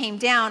Moses came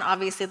down,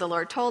 obviously the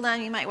Lord told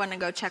him, you might want to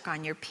go check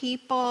on your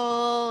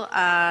people.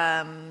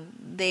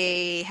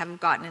 They have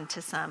gotten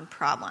into some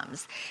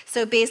problems.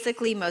 So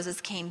basically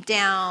Moses came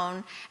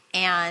down,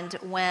 and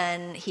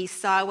when he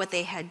saw what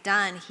they had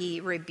done,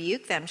 he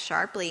rebuked them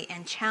sharply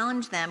and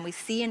challenged them. We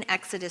see in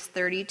Exodus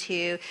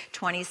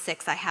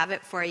 32:26, I have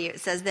it for you. It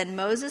says, then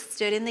Moses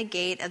stood in the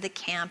gate of the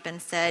camp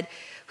and said,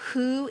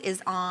 who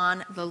is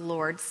on the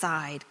Lord's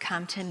side?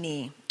 Come to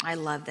me. I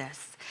love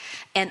this.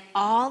 And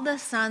all the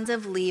sons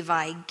of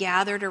Levi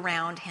gathered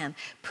around him.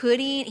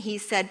 He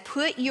said,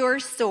 put your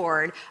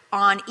sword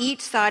on each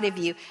side of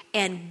you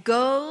and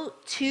go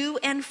to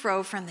and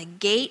fro from the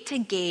gate to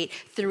gate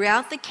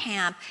throughout the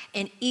camp.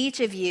 And each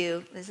of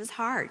you, this is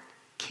hard,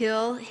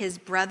 kill his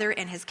brother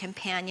and his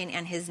companion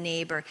and his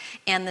neighbor.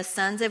 And the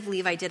sons of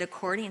Levi did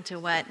according to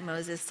what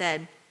Moses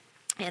said.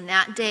 And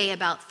that day,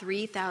 about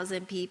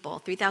 3,000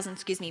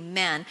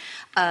 men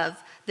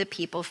of the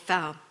people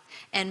fell.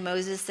 And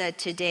Moses said,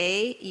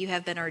 today you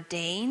have been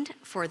ordained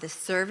for the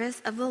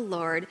service of the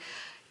Lord,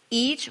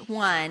 each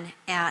one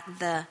at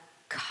the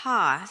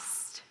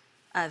cost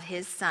of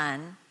his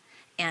son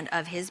and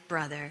of his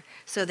brother,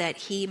 so that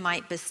he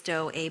might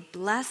bestow a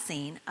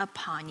blessing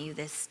upon you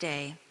this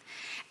day.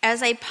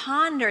 As I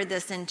pondered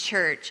this in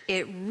church,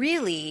 it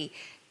really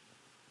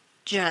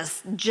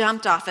just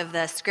jumped off of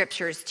the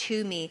scriptures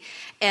to me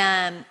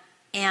and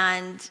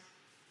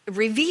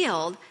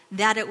revealed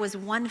that it was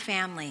one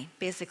family,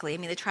 basically. I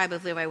mean, the tribe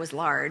of Levi was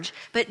large,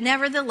 but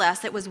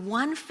nevertheless, it was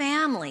one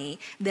family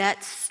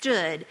that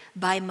stood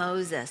by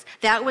Moses,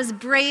 that was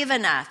brave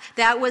enough,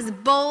 that was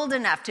bold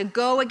enough to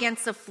go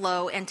against the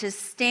flow and to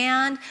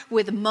stand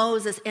with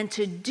Moses and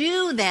to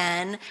do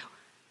then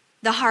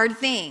the hard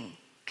thing.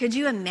 Could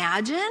you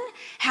imagine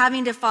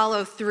having to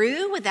follow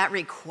through with that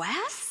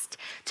request?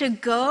 To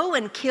go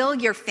and kill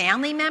your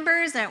family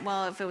members? And,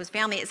 well, if it was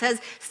family, it says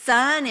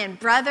son and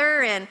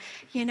brother. And,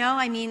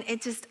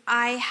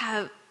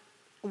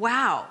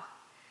 wow,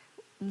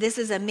 this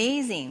is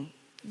amazing.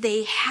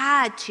 They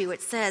had to,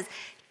 it says,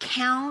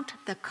 count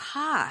the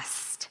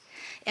cost.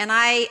 And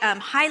I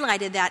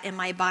highlighted that in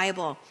my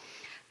Bible.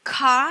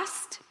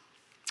 Cost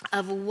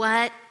of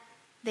what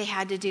they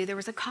had to do. There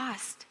was a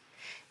cost.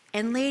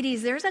 And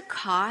ladies, there's a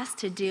cost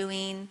to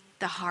doing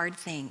the hard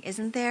thing,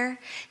 isn't there?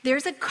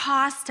 There's a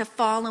cost to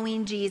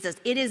following Jesus.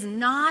 It is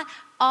not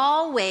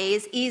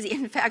always easy.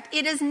 In fact,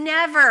 it is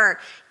never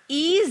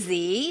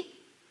easy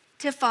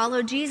to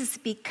follow Jesus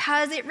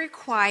because it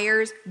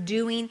requires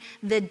doing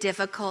the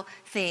difficult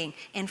thing.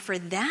 And for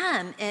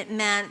them, it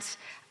meant,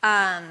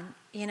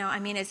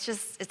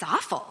 it's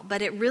awful,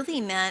 but it really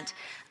meant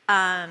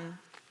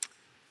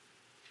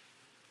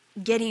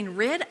getting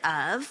rid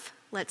of,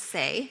 let's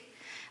say,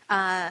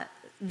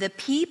 the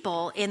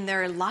people in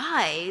their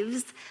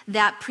lives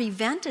that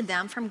prevented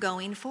them from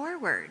going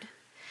forward.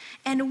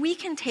 And we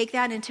can take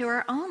that into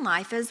our own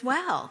life as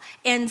well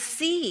and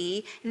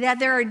see that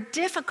there are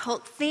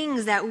difficult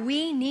things that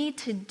we need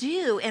to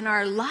do in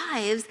our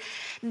lives,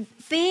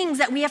 things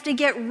that we have to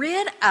get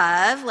rid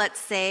of, let's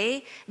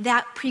say,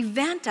 that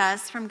prevent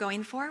us from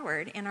going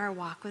forward in our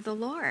walk with the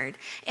Lord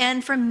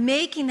and from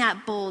making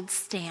that bold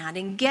stand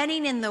and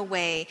getting in the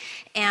way.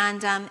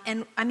 And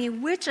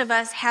which of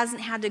us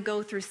hasn't had to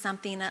go through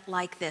something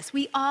like this?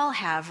 We all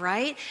have,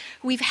 right?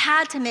 We've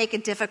had to make a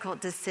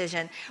difficult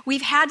decision.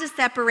 We've had to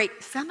separate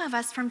some of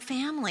us from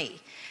family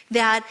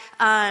that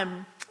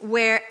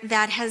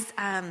has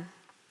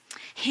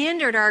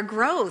hindered our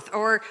growth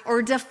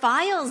or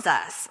defiles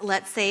us,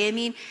 let's say. I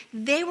mean,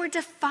 they were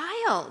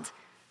defiled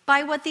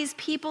by what these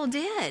people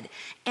did,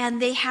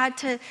 and they had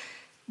to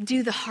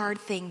do the hard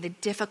thing, the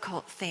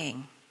difficult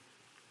thing.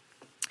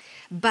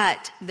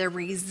 But the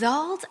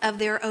result of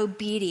their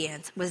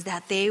obedience was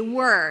that they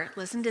were,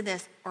 listen to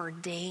this,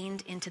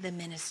 ordained into the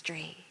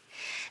ministry.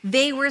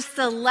 They were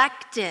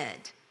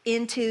selected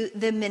into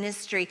the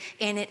ministry,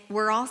 and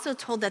we're also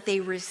told that they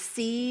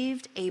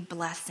received a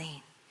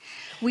blessing.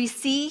 We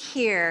see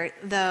here,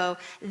 though,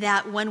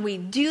 that when we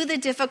do the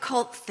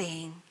difficult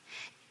thing,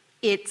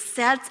 it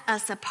sets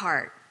us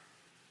apart.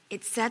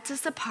 It sets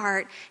us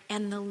apart,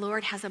 and the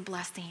Lord has a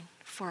blessing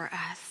for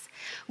us.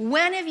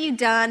 When have you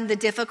done the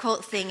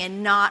difficult thing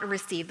and not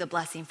received the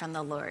blessing from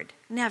the Lord?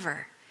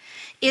 Never.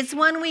 It's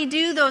when we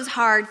do those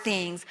hard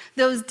things,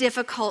 those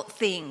difficult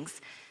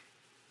things,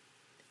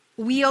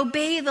 we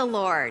obey the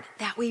Lord,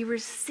 that we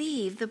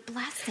receive the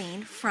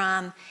blessing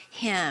from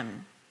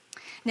him.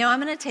 Now,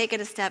 I'm going to take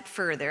it a step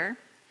further,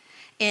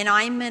 and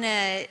I'm going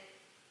to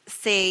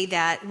say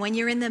that when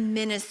you're in the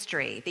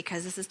ministry,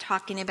 because this is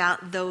talking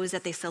about those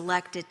that they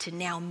selected to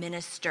now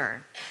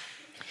minister.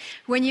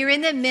 When you're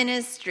in the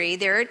ministry,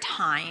 there are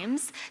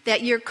times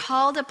that you're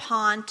called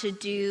upon to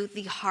do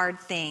the hard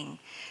thing,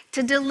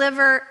 to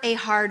deliver a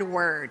hard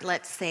word,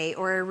 let's say,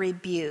 or a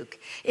rebuke,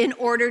 in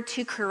order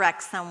to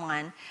correct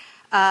someone,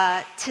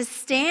 to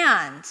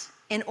stand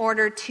in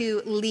order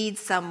to lead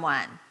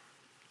someone.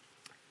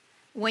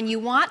 When you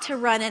want to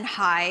run and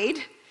hide,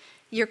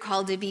 you're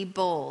called to be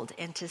bold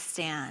and to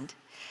stand.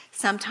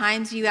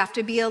 Sometimes you have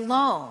to be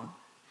alone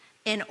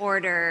in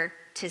order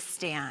to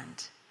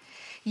stand.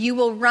 You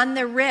will run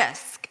the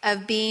risk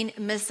of being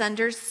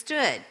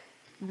misunderstood,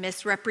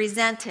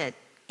 misrepresented,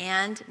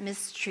 and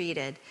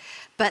mistreated.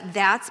 But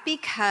that's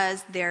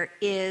because there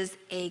is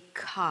a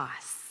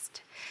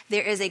cost.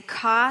 There is a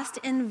cost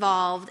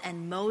involved,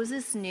 and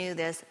Moses knew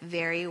this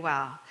very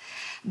well.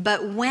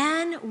 But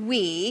when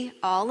we,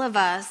 all of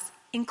us,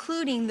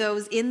 including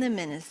those in the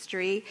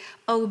ministry,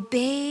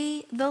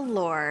 obey the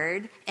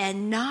Lord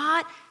and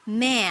not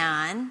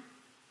man,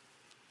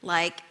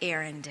 like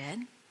Aaron did,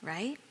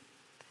 right?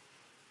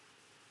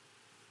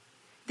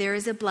 There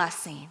is a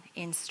blessing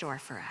in store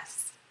for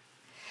us.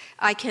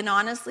 I can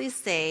honestly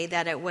say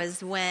that it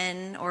was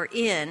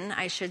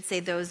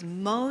those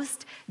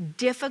most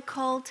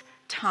difficult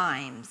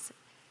times,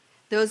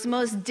 those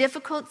most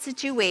difficult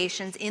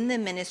situations in the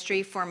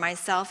ministry for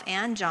myself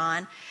and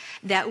John,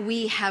 that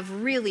we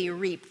have really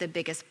reaped the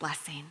biggest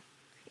blessing.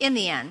 In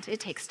the end, it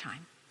takes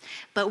time,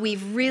 but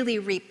we've really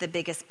reaped the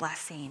biggest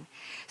blessing.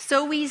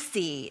 So we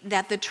see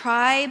that the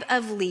tribe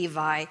of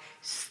Levi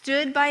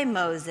stood by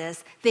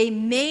Moses. They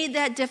made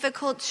that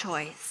difficult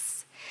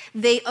choice.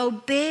 They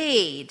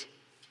obeyed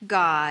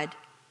God.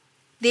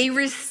 They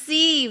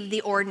received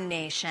the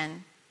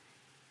ordination,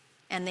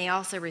 and they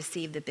also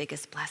received the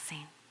biggest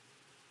blessing.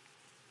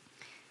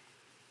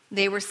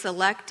 They were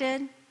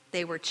selected,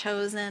 they were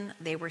chosen,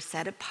 they were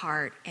set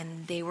apart,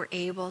 and they were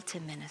able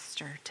to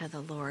minister to the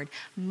Lord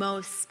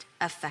most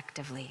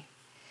effectively.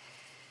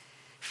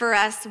 For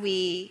us,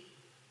 we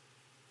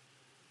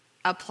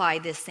apply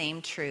this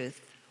same truth.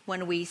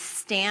 When we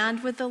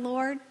stand with the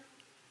Lord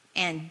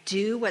and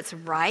do what's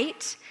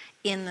right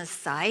in the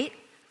sight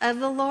of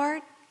the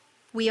Lord,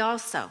 we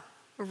also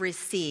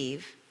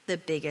receive the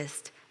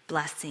biggest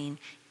blessing,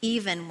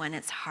 even when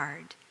it's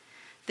hard.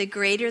 The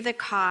greater the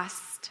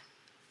cost,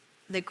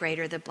 the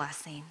greater the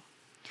blessing.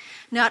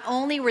 Not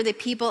only were the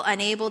people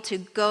unable to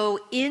go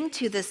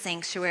into the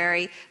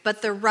sanctuary,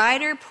 but the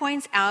writer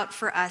points out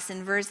for us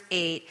in verse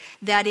 8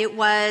 that it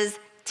was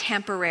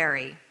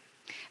temporary.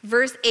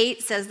 Verse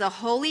 8 says the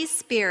Holy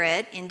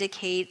Spirit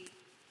indicating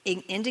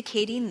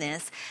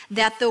this,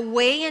 that the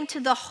way into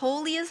the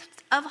holiest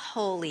of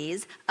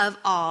holies of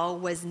all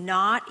was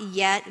not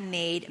yet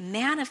made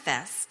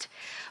manifest,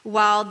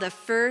 while the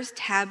first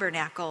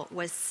tabernacle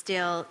was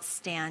still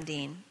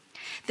standing.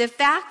 The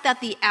fact that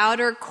the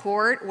outer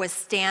court was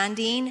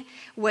standing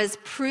was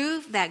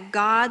proof that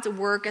God's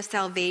work of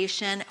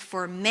salvation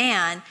for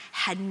man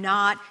had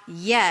not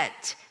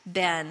yet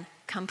been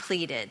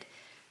completed.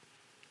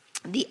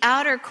 The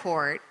outer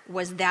court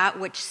was that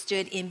which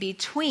stood in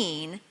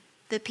between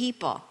the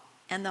people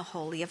and the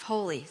Holy of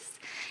Holies.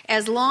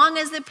 As long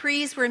as the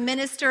priests were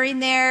ministering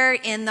there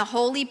in the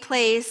holy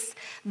place,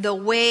 the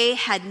way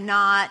had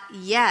not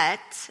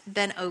yet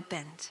been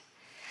opened.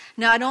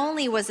 Not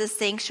only was the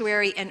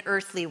sanctuary an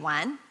earthly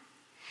one,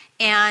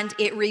 and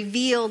it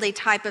revealed a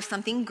type of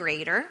something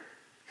greater,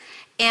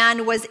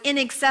 and was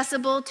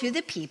inaccessible to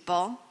the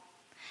people,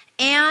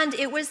 and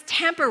it was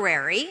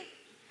temporary.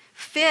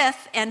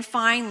 Fifth, and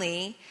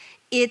finally,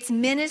 its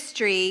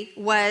ministry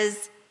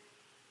was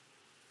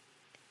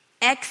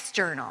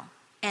external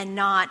and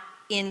not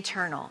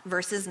internal.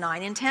 Verses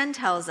 9 and 10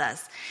 tells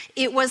us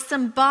it was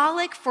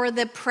symbolic for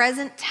the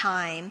present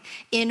time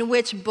in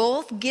which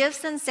both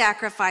gifts and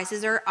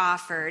sacrifices are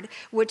offered,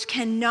 which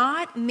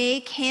cannot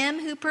make him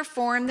who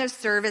performed the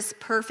service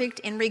perfect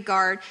in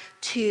regard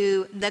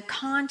to the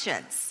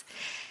conscience.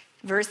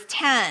 Verse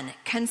 10,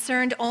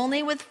 concerned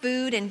only with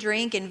food and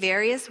drink and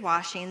various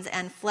washings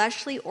and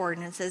fleshly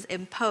ordinances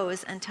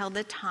imposed until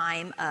the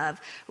time of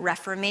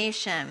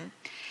Reformation.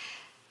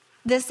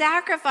 The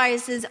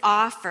sacrifices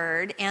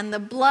offered and the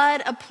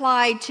blood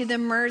applied to the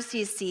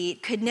mercy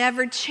seat could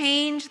never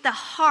change the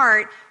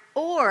heart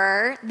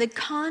or the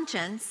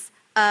conscience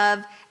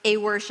of a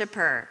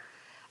worshiper.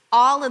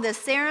 All of the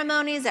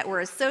ceremonies that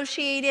were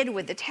associated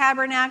with the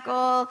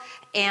tabernacle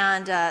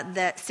and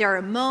the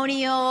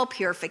ceremonial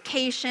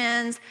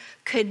purifications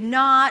could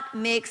not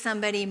make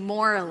somebody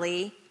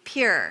morally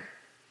pure.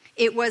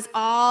 It was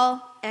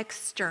all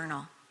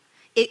external.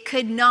 It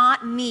could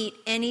not meet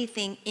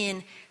anything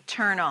internal.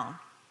 external.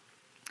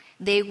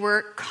 They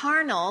were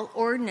carnal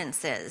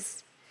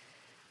ordinances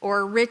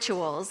or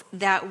rituals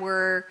that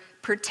were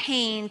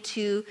pertained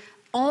to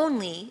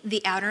only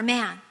the outer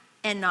man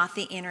and not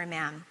the inner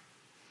man.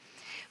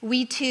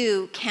 We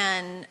too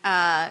can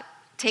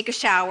take a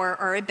shower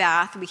or a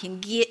bath. We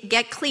can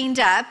get cleaned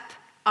up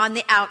on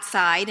the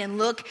outside and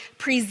look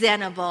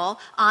presentable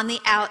on the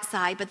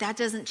outside, but that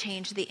doesn't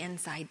change the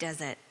inside,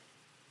 does it?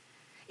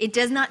 It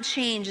does not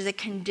change the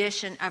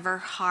condition of our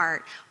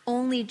heart.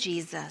 Only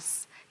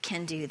Jesus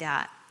can do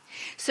that.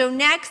 So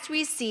next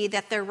we see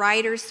that the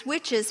writer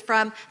switches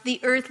from the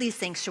earthly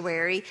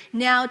sanctuary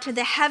now to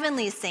the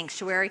heavenly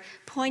sanctuary,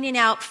 pointing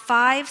out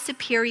 5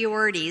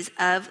 superiorities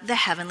of the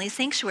heavenly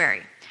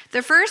sanctuary.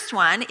 The first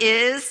one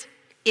is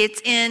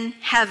it's in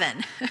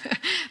heaven.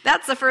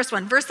 That's the first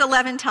one. Verse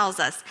 11 tells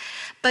us,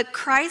 "But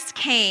Christ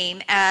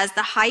came as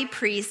the high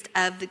priest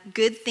of the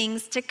good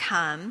things to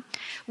come,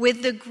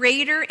 with the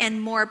greater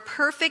and more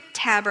perfect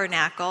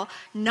tabernacle,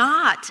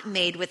 not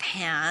made with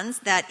hands,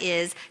 that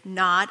is,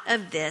 not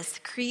of this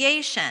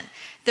creation."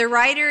 The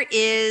writer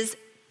is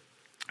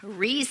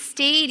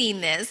restating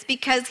this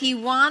because he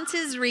wants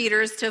his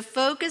readers to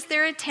focus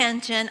their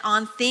attention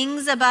on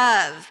things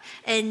above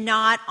and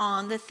not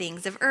on the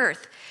things of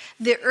earth.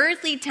 The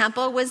earthly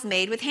temple was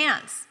made with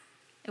hands.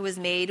 It was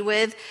made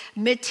with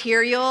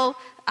material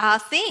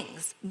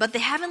things. But the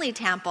heavenly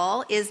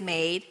temple is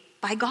made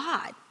by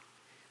God,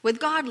 with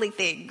godly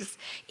things.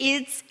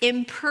 It's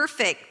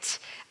imperfect.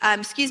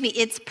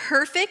 It's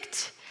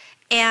perfect,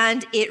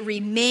 and it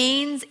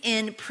remains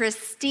in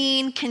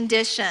pristine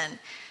condition.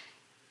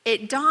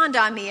 It dawned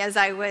on me as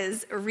I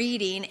was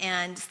reading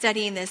and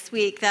studying this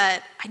week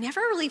that I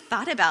never really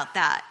thought about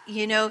that.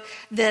 You know,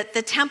 the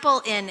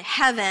temple in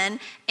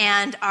heaven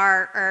and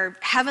our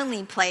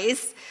heavenly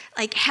place,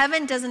 like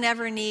heaven doesn't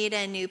ever need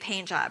a new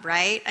paint job,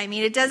 right? I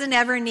mean, it doesn't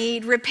ever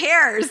need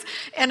repairs.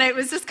 And it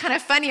was just kind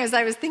of funny as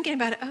I was thinking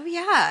about it. Oh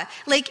yeah,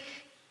 like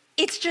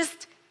it's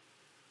just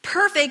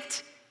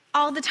perfect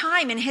all the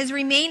time and has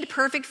remained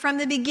perfect from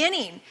the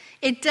beginning.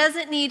 It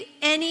doesn't need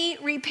any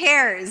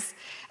repairs.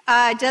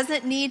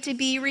 Doesn't need to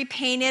be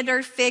repainted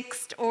or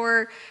fixed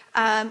or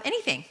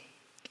anything.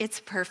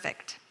 It's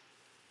perfect.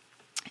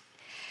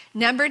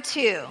 Number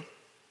 2,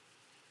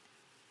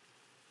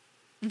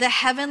 the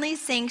heavenly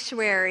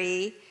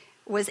sanctuary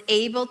was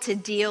able to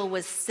deal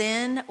with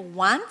sin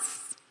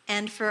once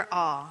and for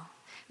all.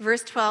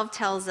 Verse 12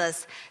 tells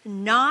us,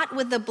 "Not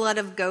with the blood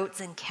of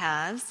goats and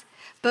calves,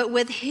 but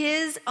with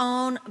his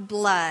own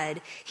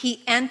blood,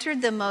 he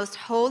entered the most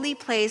holy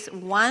place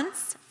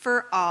once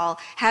for all,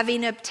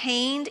 having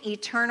obtained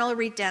eternal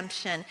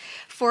redemption.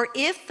 For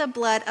if the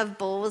blood of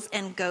bulls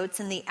and goats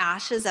and the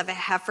ashes of a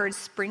heifer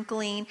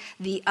sprinkling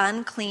the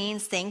unclean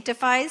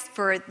sanctifies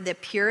for the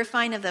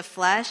purifying of the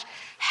flesh,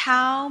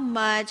 how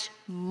much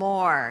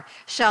more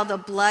shall the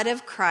blood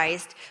of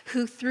Christ,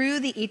 who through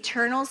the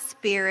eternal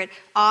Spirit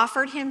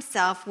offered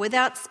himself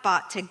without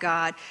spot to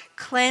God,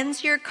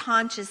 cleanse your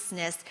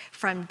consciousness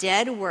from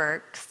dead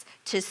works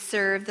to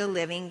serve the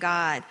living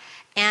God?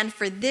 And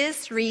for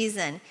this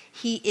reason,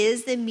 he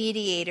is the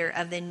mediator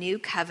of the new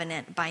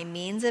covenant by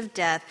means of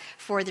death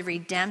for the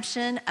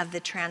redemption of the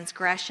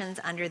transgressions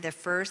under the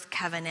first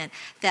covenant,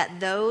 that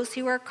those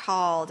who are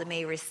called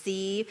may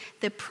receive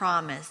the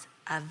promise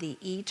of the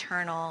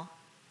eternal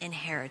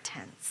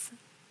inheritance."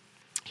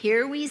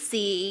 Here we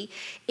see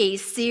a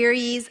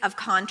series of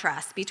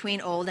contrasts between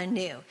old and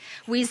new.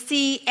 We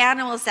see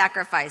animal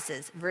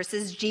sacrifices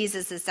versus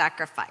Jesus'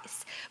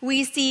 sacrifice.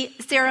 We see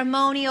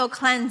ceremonial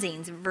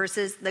cleansings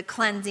versus the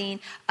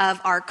cleansing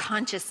of our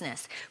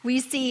consciousness.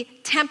 We see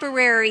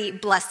temporary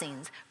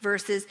blessings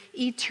versus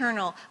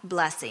eternal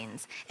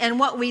blessings. And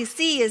what we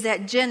see is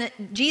that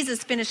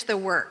Jesus finished the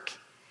work.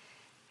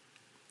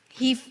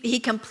 He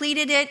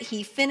completed it,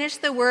 he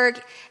finished the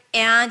work,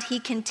 and he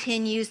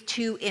continues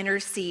to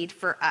intercede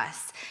for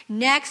us.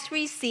 Next,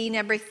 we see,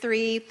 number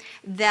 3,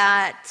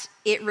 that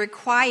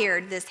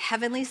this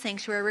heavenly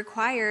sanctuary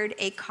required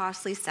a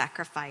costly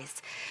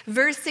sacrifice.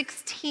 Verse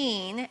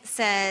 16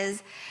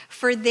 says,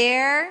 For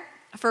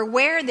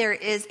where there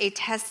is a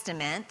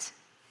testament,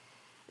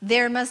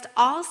 there must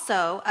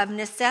also of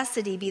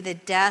necessity be the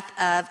death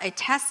of a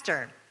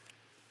testator.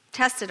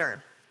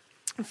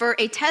 For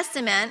a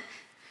testament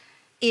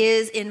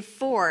is in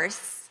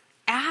force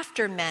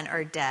after men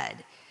are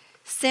dead,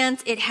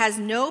 since it has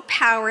no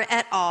power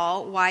at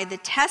all while the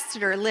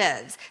testator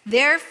lives.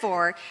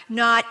 Therefore,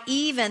 not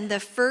even the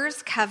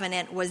first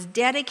covenant was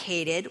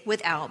dedicated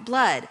without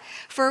blood.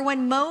 For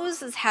when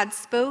Moses had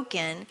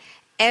spoken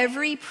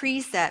every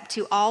precept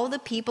to all the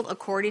people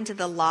according to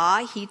the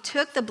law, he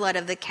took the blood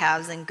of the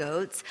calves and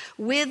goats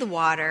with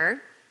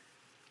water,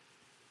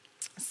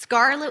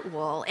 scarlet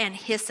wool, and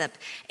hyssop,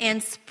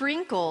 and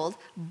sprinkled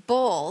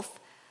both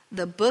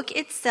the book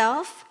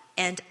itself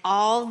and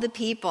all the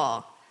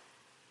people,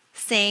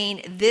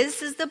 saying,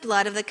 This is the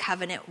blood of the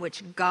covenant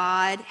which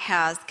God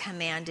has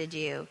commanded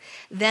you.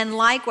 Then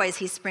likewise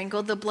he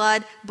sprinkled the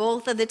blood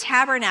both of the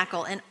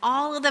tabernacle and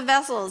all of the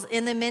vessels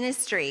in the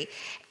ministry.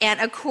 And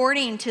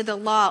according to the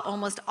law,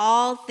 almost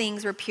all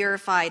things were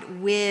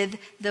purified with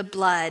the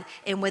blood.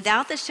 And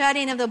without the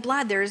shedding of the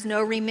blood, there is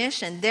no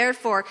remission.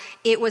 Therefore,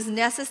 it was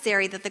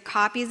necessary that the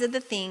copies of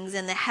the things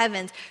in the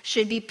heavens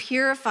should be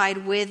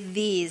purified with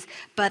these,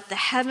 but the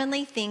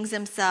heavenly things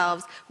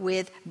themselves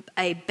with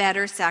a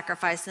better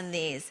sacrifice than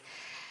these.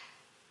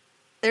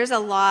 There's a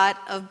lot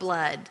of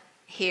blood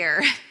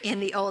here in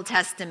the Old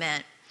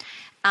Testament.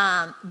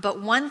 But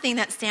one thing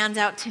that stands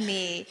out to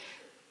me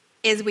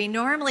is we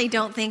normally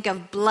don't think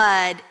of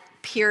blood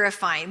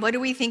purifying. What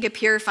do we think of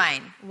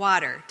purifying?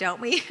 Water,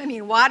 don't we? I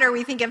mean, water,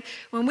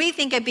 when we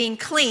think of being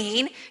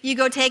clean, you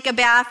go take a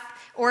bath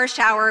or a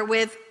shower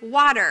with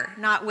water,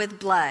 not with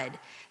blood.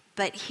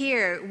 But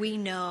here we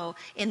know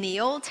in the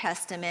Old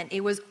Testament,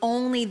 it was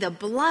only the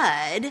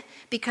blood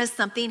because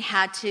something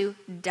had to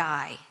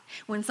die.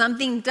 When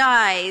something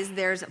dies,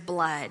 there's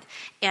blood.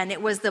 And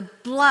it was the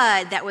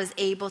blood that was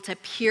able to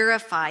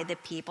purify the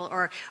people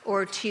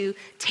or to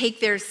take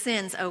their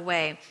sins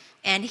away.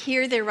 And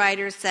here the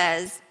writer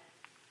says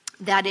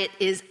that it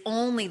is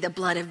only the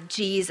blood of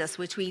Jesus,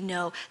 which we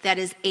know that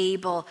is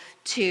able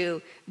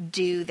to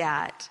do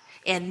that.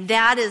 And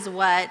that is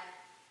what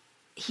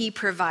he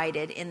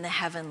provided in the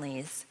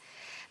heavenlies.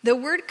 The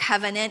word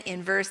covenant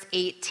in verse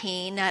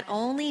 18 not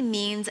only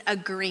means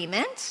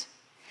agreement,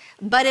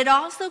 but it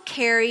also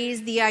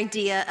carries the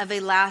idea of a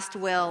last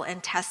will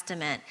and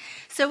testament.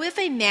 So if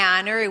a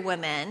man or a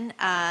woman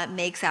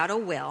makes out a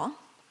will,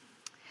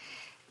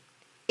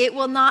 it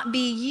will not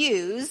be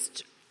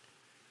used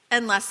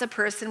unless the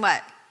person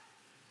what?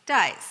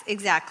 Dies.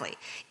 Exactly.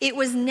 It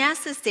was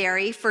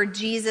necessary for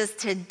Jesus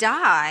to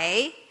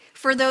die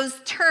for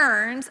those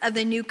terms of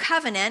the new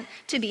covenant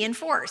to be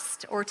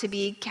enforced or to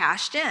be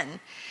cashed in.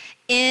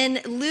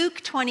 In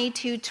Luke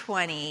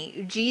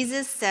 22:20,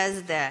 Jesus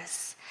says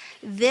this: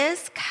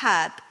 "This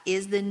cup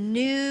is the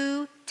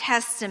New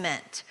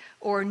Testament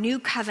or new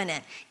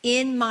covenant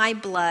in my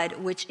blood,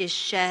 which is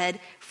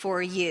shed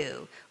for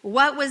you."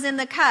 What was in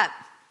the cup?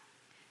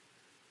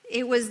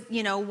 It was,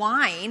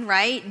 wine,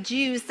 right?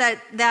 Juice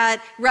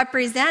that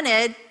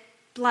represented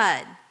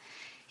blood.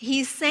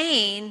 He's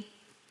saying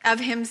of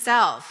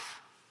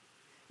himself,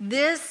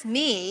 this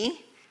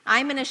me,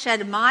 I'm going to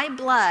shed my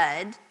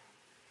blood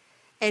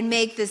and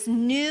make this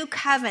new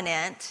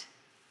covenant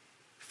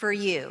for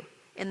you.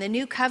 And the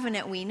new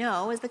covenant we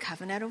know is the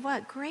covenant of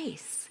what?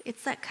 Grace.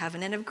 It's that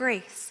covenant of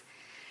grace.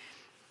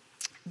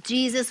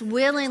 Jesus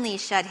willingly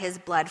shed his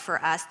blood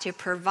for us to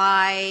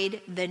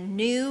provide the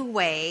new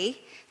way,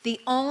 the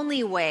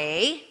only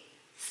way,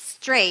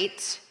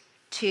 straight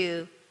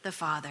to the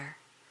Father.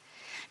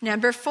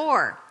 Number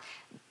 4,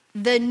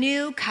 the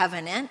new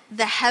covenant,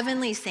 the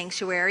heavenly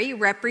sanctuary,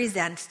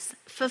 represents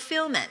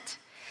fulfillment.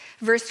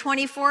 Verse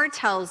 24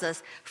 tells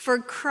us, "For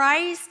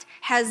Christ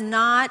has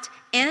not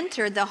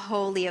entered the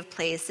holy of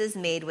places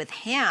made with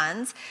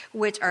hands,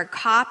 which are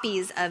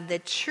copies of the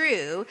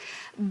true,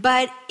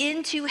 but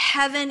into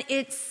heaven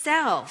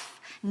itself,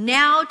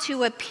 now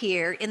to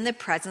appear in the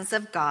presence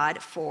of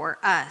God for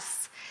us."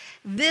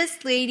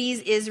 This, ladies,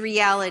 is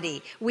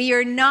reality. We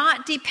are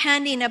not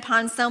depending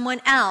upon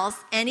someone else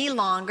any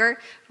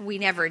longer, we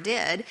never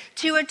did,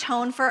 to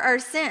atone for our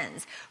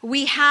sins.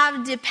 We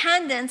have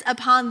dependence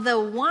upon the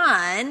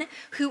one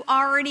who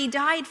already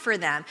died for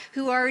them,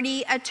 who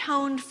already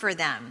atoned for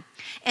them.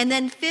 And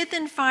then fifth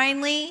and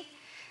finally,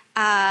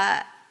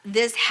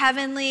 this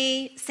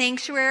heavenly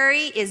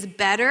sanctuary is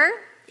better,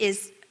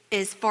 is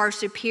far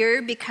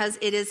superior because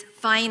it is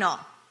final.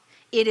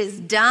 It is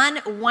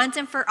done once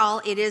and for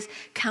all. It is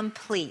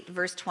complete.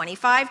 Verse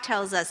 25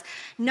 tells us,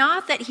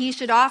 "Not that he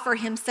should offer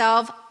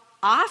himself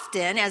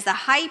often as the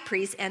high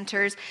priest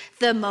enters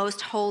the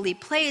most holy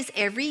place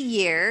every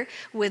year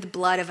with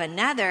blood of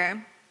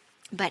another,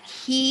 but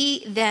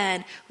he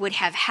then would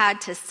have had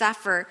to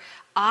suffer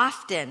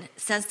often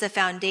since the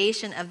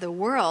foundation of the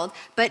world.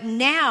 But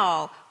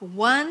now,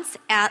 once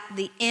at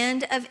the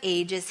end of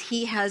ages,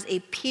 he has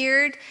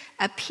appeared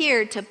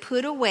to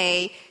put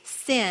away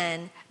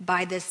sin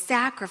by the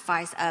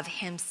sacrifice of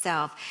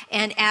himself.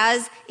 And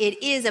as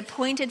it is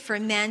appointed for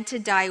men to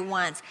die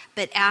once,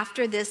 but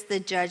after this the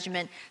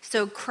judgment,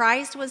 so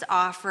Christ was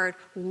offered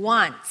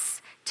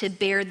once to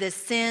bear the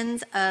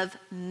sins of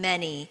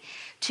many.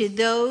 To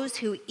those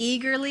who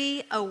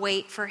eagerly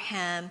await for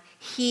him,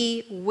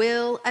 he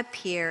will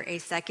appear a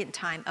second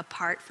time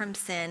apart from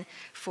sin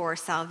for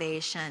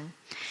salvation."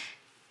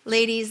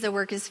 Ladies, the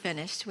work is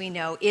finished. We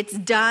know it's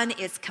done.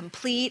 It's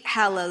complete.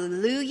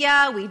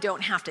 Hallelujah. We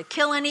don't have to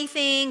kill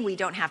anything. We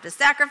don't have to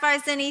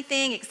sacrifice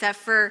anything except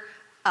for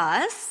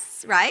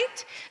us,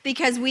 right?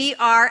 Because we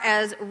are,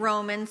 as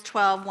Romans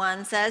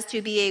 12:1 says,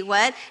 to be a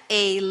what?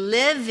 A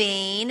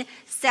living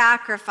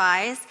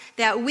sacrifice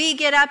that we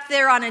get up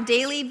there on a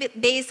daily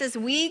basis.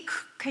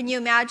 Can you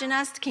imagine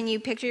us? Can you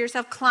picture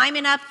yourself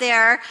climbing up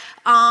there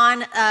on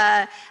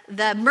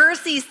the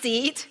mercy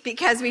seat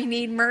because we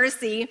need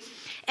mercy?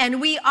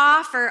 And we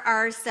offer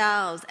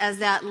ourselves as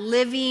that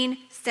living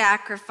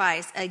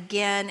sacrifice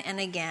again and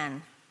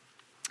again.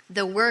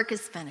 The work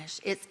is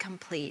finished. It's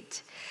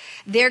complete.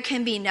 There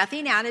can be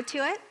nothing added to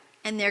it.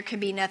 and there can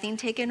be nothing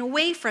taken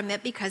away from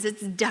it because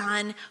it's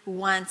done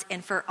once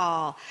and for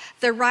all.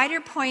 The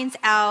writer points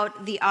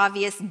out the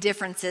obvious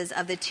differences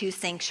of the two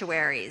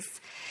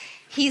sanctuaries.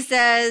 He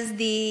says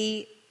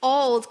the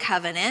old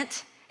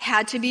covenant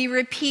had to be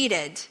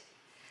repeated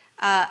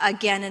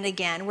again and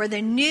again, where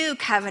the new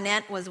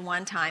covenant was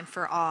one time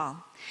for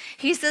all.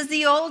 He says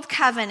the old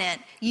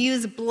covenant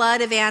used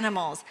blood of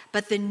animals,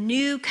 but the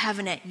new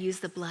covenant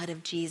used the blood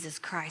of Jesus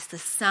Christ, the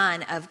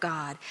Son of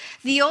God.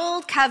 The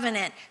old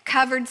covenant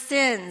covered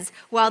sins,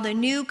 while the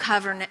new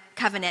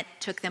covenant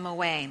took them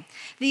away.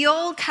 The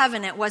old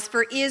covenant was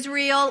for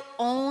Israel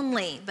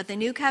only, but the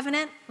new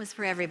covenant was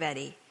for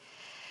everybody.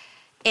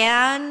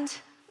 And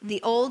in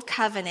the old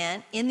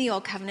covenant,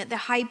 the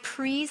high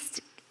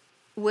priest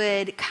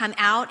would come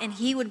out and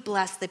he would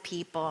bless the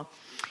people.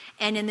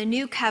 And in the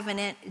new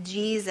covenant,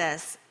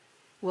 Jesus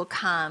will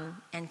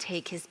come and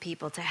take his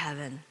people to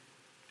heaven.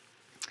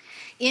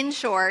 In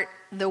short,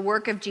 the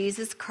work of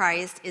Jesus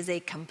Christ is a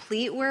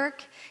complete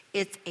work,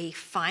 it's a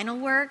final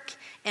work,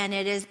 and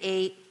it is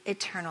an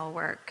eternal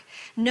work.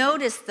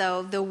 Notice,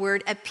 though, the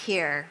word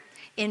appear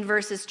in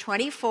verses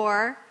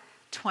 24,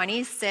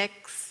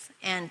 26,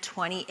 and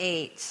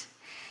 28.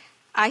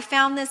 I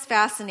found this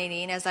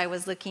fascinating as I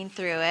was looking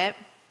through it.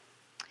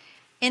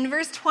 In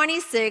verse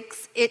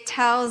 26, it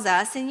tells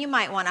us, and you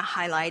might want to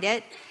highlight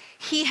it,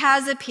 he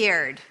has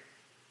appeared.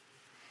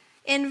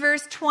 In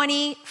verse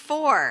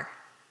 24,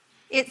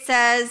 it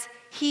says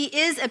he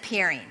is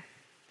appearing.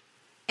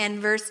 In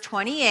verse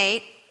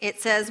 28,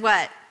 it says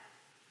what?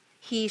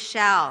 He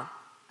shall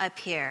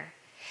appear.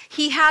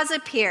 He has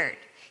appeared.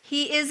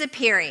 He is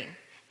appearing,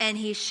 and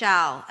he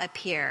shall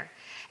appear.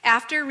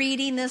 After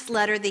reading this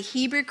letter, the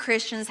Hebrew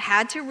Christians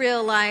had to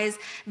realize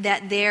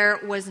that there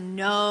was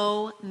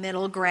no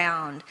middle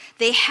ground.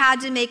 They had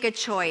to make a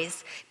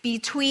choice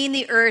between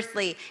the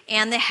earthly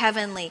and the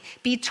heavenly,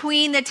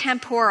 between the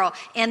temporal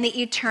and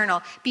the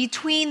eternal,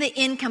 between the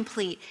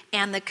incomplete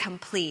and the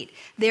complete.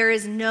 There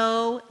is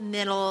no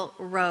middle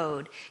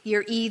road.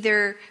 You're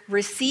either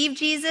receive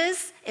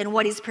Jesus and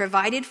what he's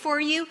provided for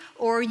you,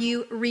 or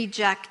you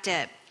reject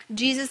it.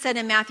 Jesus said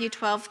in Matthew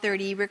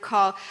 12:30,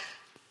 recall,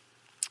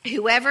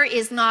 whoever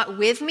is not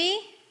with me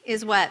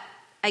is what?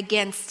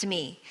 Against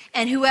me.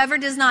 And whoever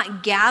does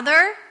not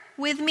gather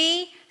with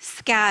me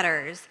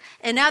scatters.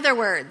 In other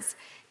words,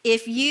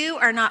 if you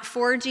are not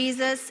for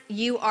Jesus,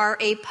 you are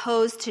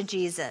opposed to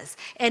Jesus.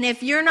 And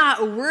if you're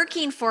not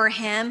working for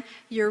him,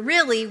 you're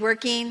really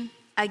working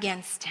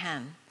against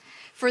him.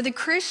 For the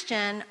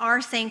Christian,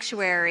 our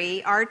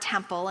sanctuary, our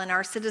temple, and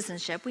our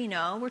citizenship,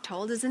 we're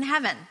told, is in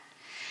heaven.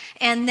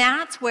 And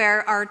that's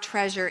where our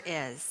treasure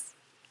is.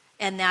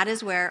 And that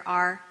is where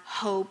our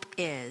hope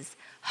is.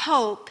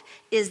 Hope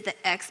is the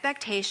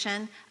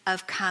expectation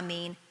of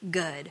coming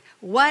good.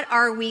 What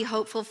are we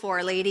hopeful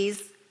for,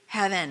 ladies?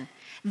 Heaven.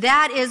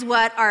 That is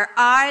what our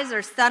eyes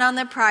are set on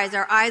the prize.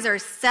 Our eyes are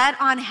set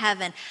on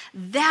heaven.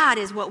 That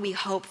is what we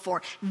hope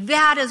for.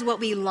 That is what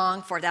we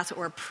long for. That's what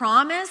we're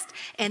promised,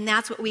 and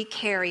that's what we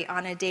carry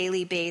on a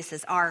daily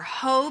basis. Our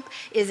hope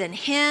is in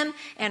him,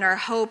 and our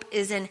hope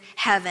is in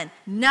heaven.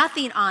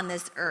 Nothing on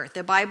this earth.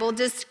 The Bible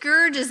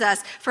discourages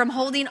us from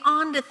holding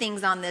on to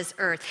things on this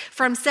earth,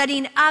 from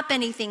setting up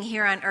anything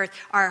here on earth.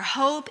 Our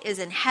hope is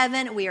in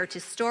heaven. We are to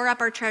store up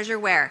our treasure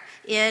where?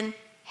 In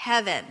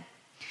heaven.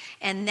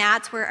 And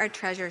that's where our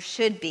treasure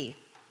should be,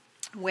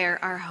 where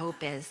our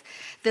hope is.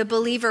 The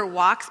believer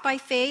walks by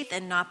faith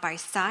and not by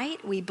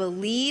sight. We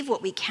believe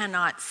what we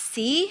cannot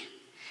see,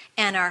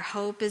 and our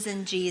hope is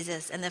in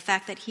Jesus and the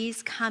fact that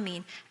he's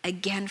coming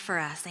again for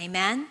us.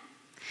 Amen?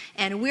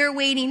 And we're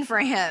waiting for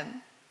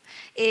him.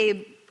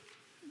 We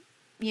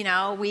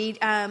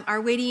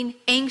are waiting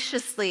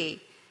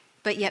anxiously,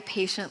 but yet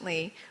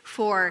patiently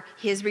for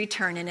his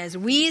return. And as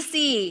we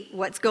see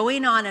what's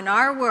going on in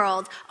our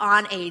world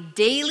on a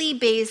daily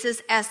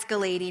basis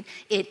escalating,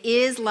 it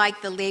is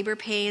like the labor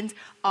pains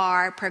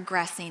are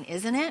progressing,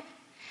 isn't it?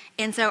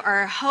 And so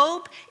our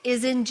hope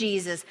is in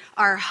Jesus.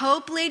 Our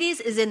hope, ladies,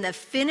 is in the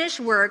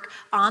finished work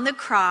on the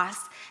cross,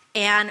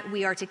 and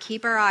we are to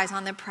keep our eyes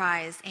on the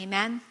prize.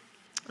 Amen?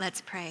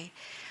 Let's pray.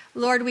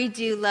 Lord, we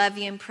do love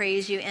you and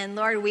praise you. And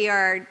Lord, we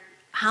are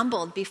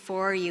humbled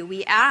before you.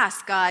 We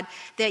ask, God,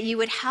 that you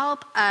would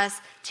help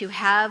us to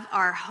have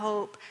our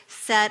hope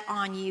set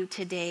on you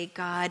today,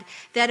 God.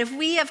 That if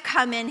we have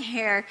come in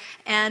here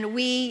and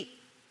we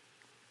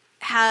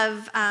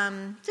have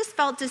just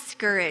felt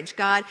discouraged,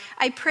 God,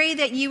 I pray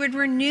that you would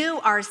renew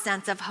our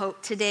sense of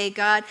hope today,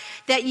 God,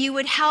 that you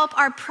would help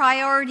our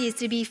priorities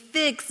to be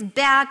fixed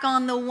back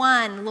on the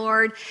one,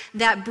 Lord,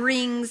 that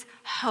brings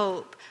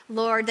hope.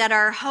 Lord, that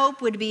our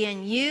hope would be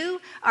in you,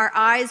 our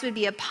eyes would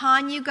be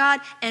upon you, God,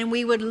 and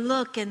we would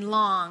look and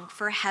long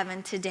for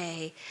heaven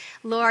today.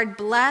 Lord,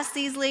 bless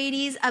these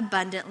ladies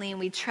abundantly, and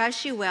we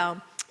trust you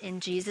well. In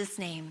Jesus'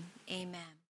 name, amen.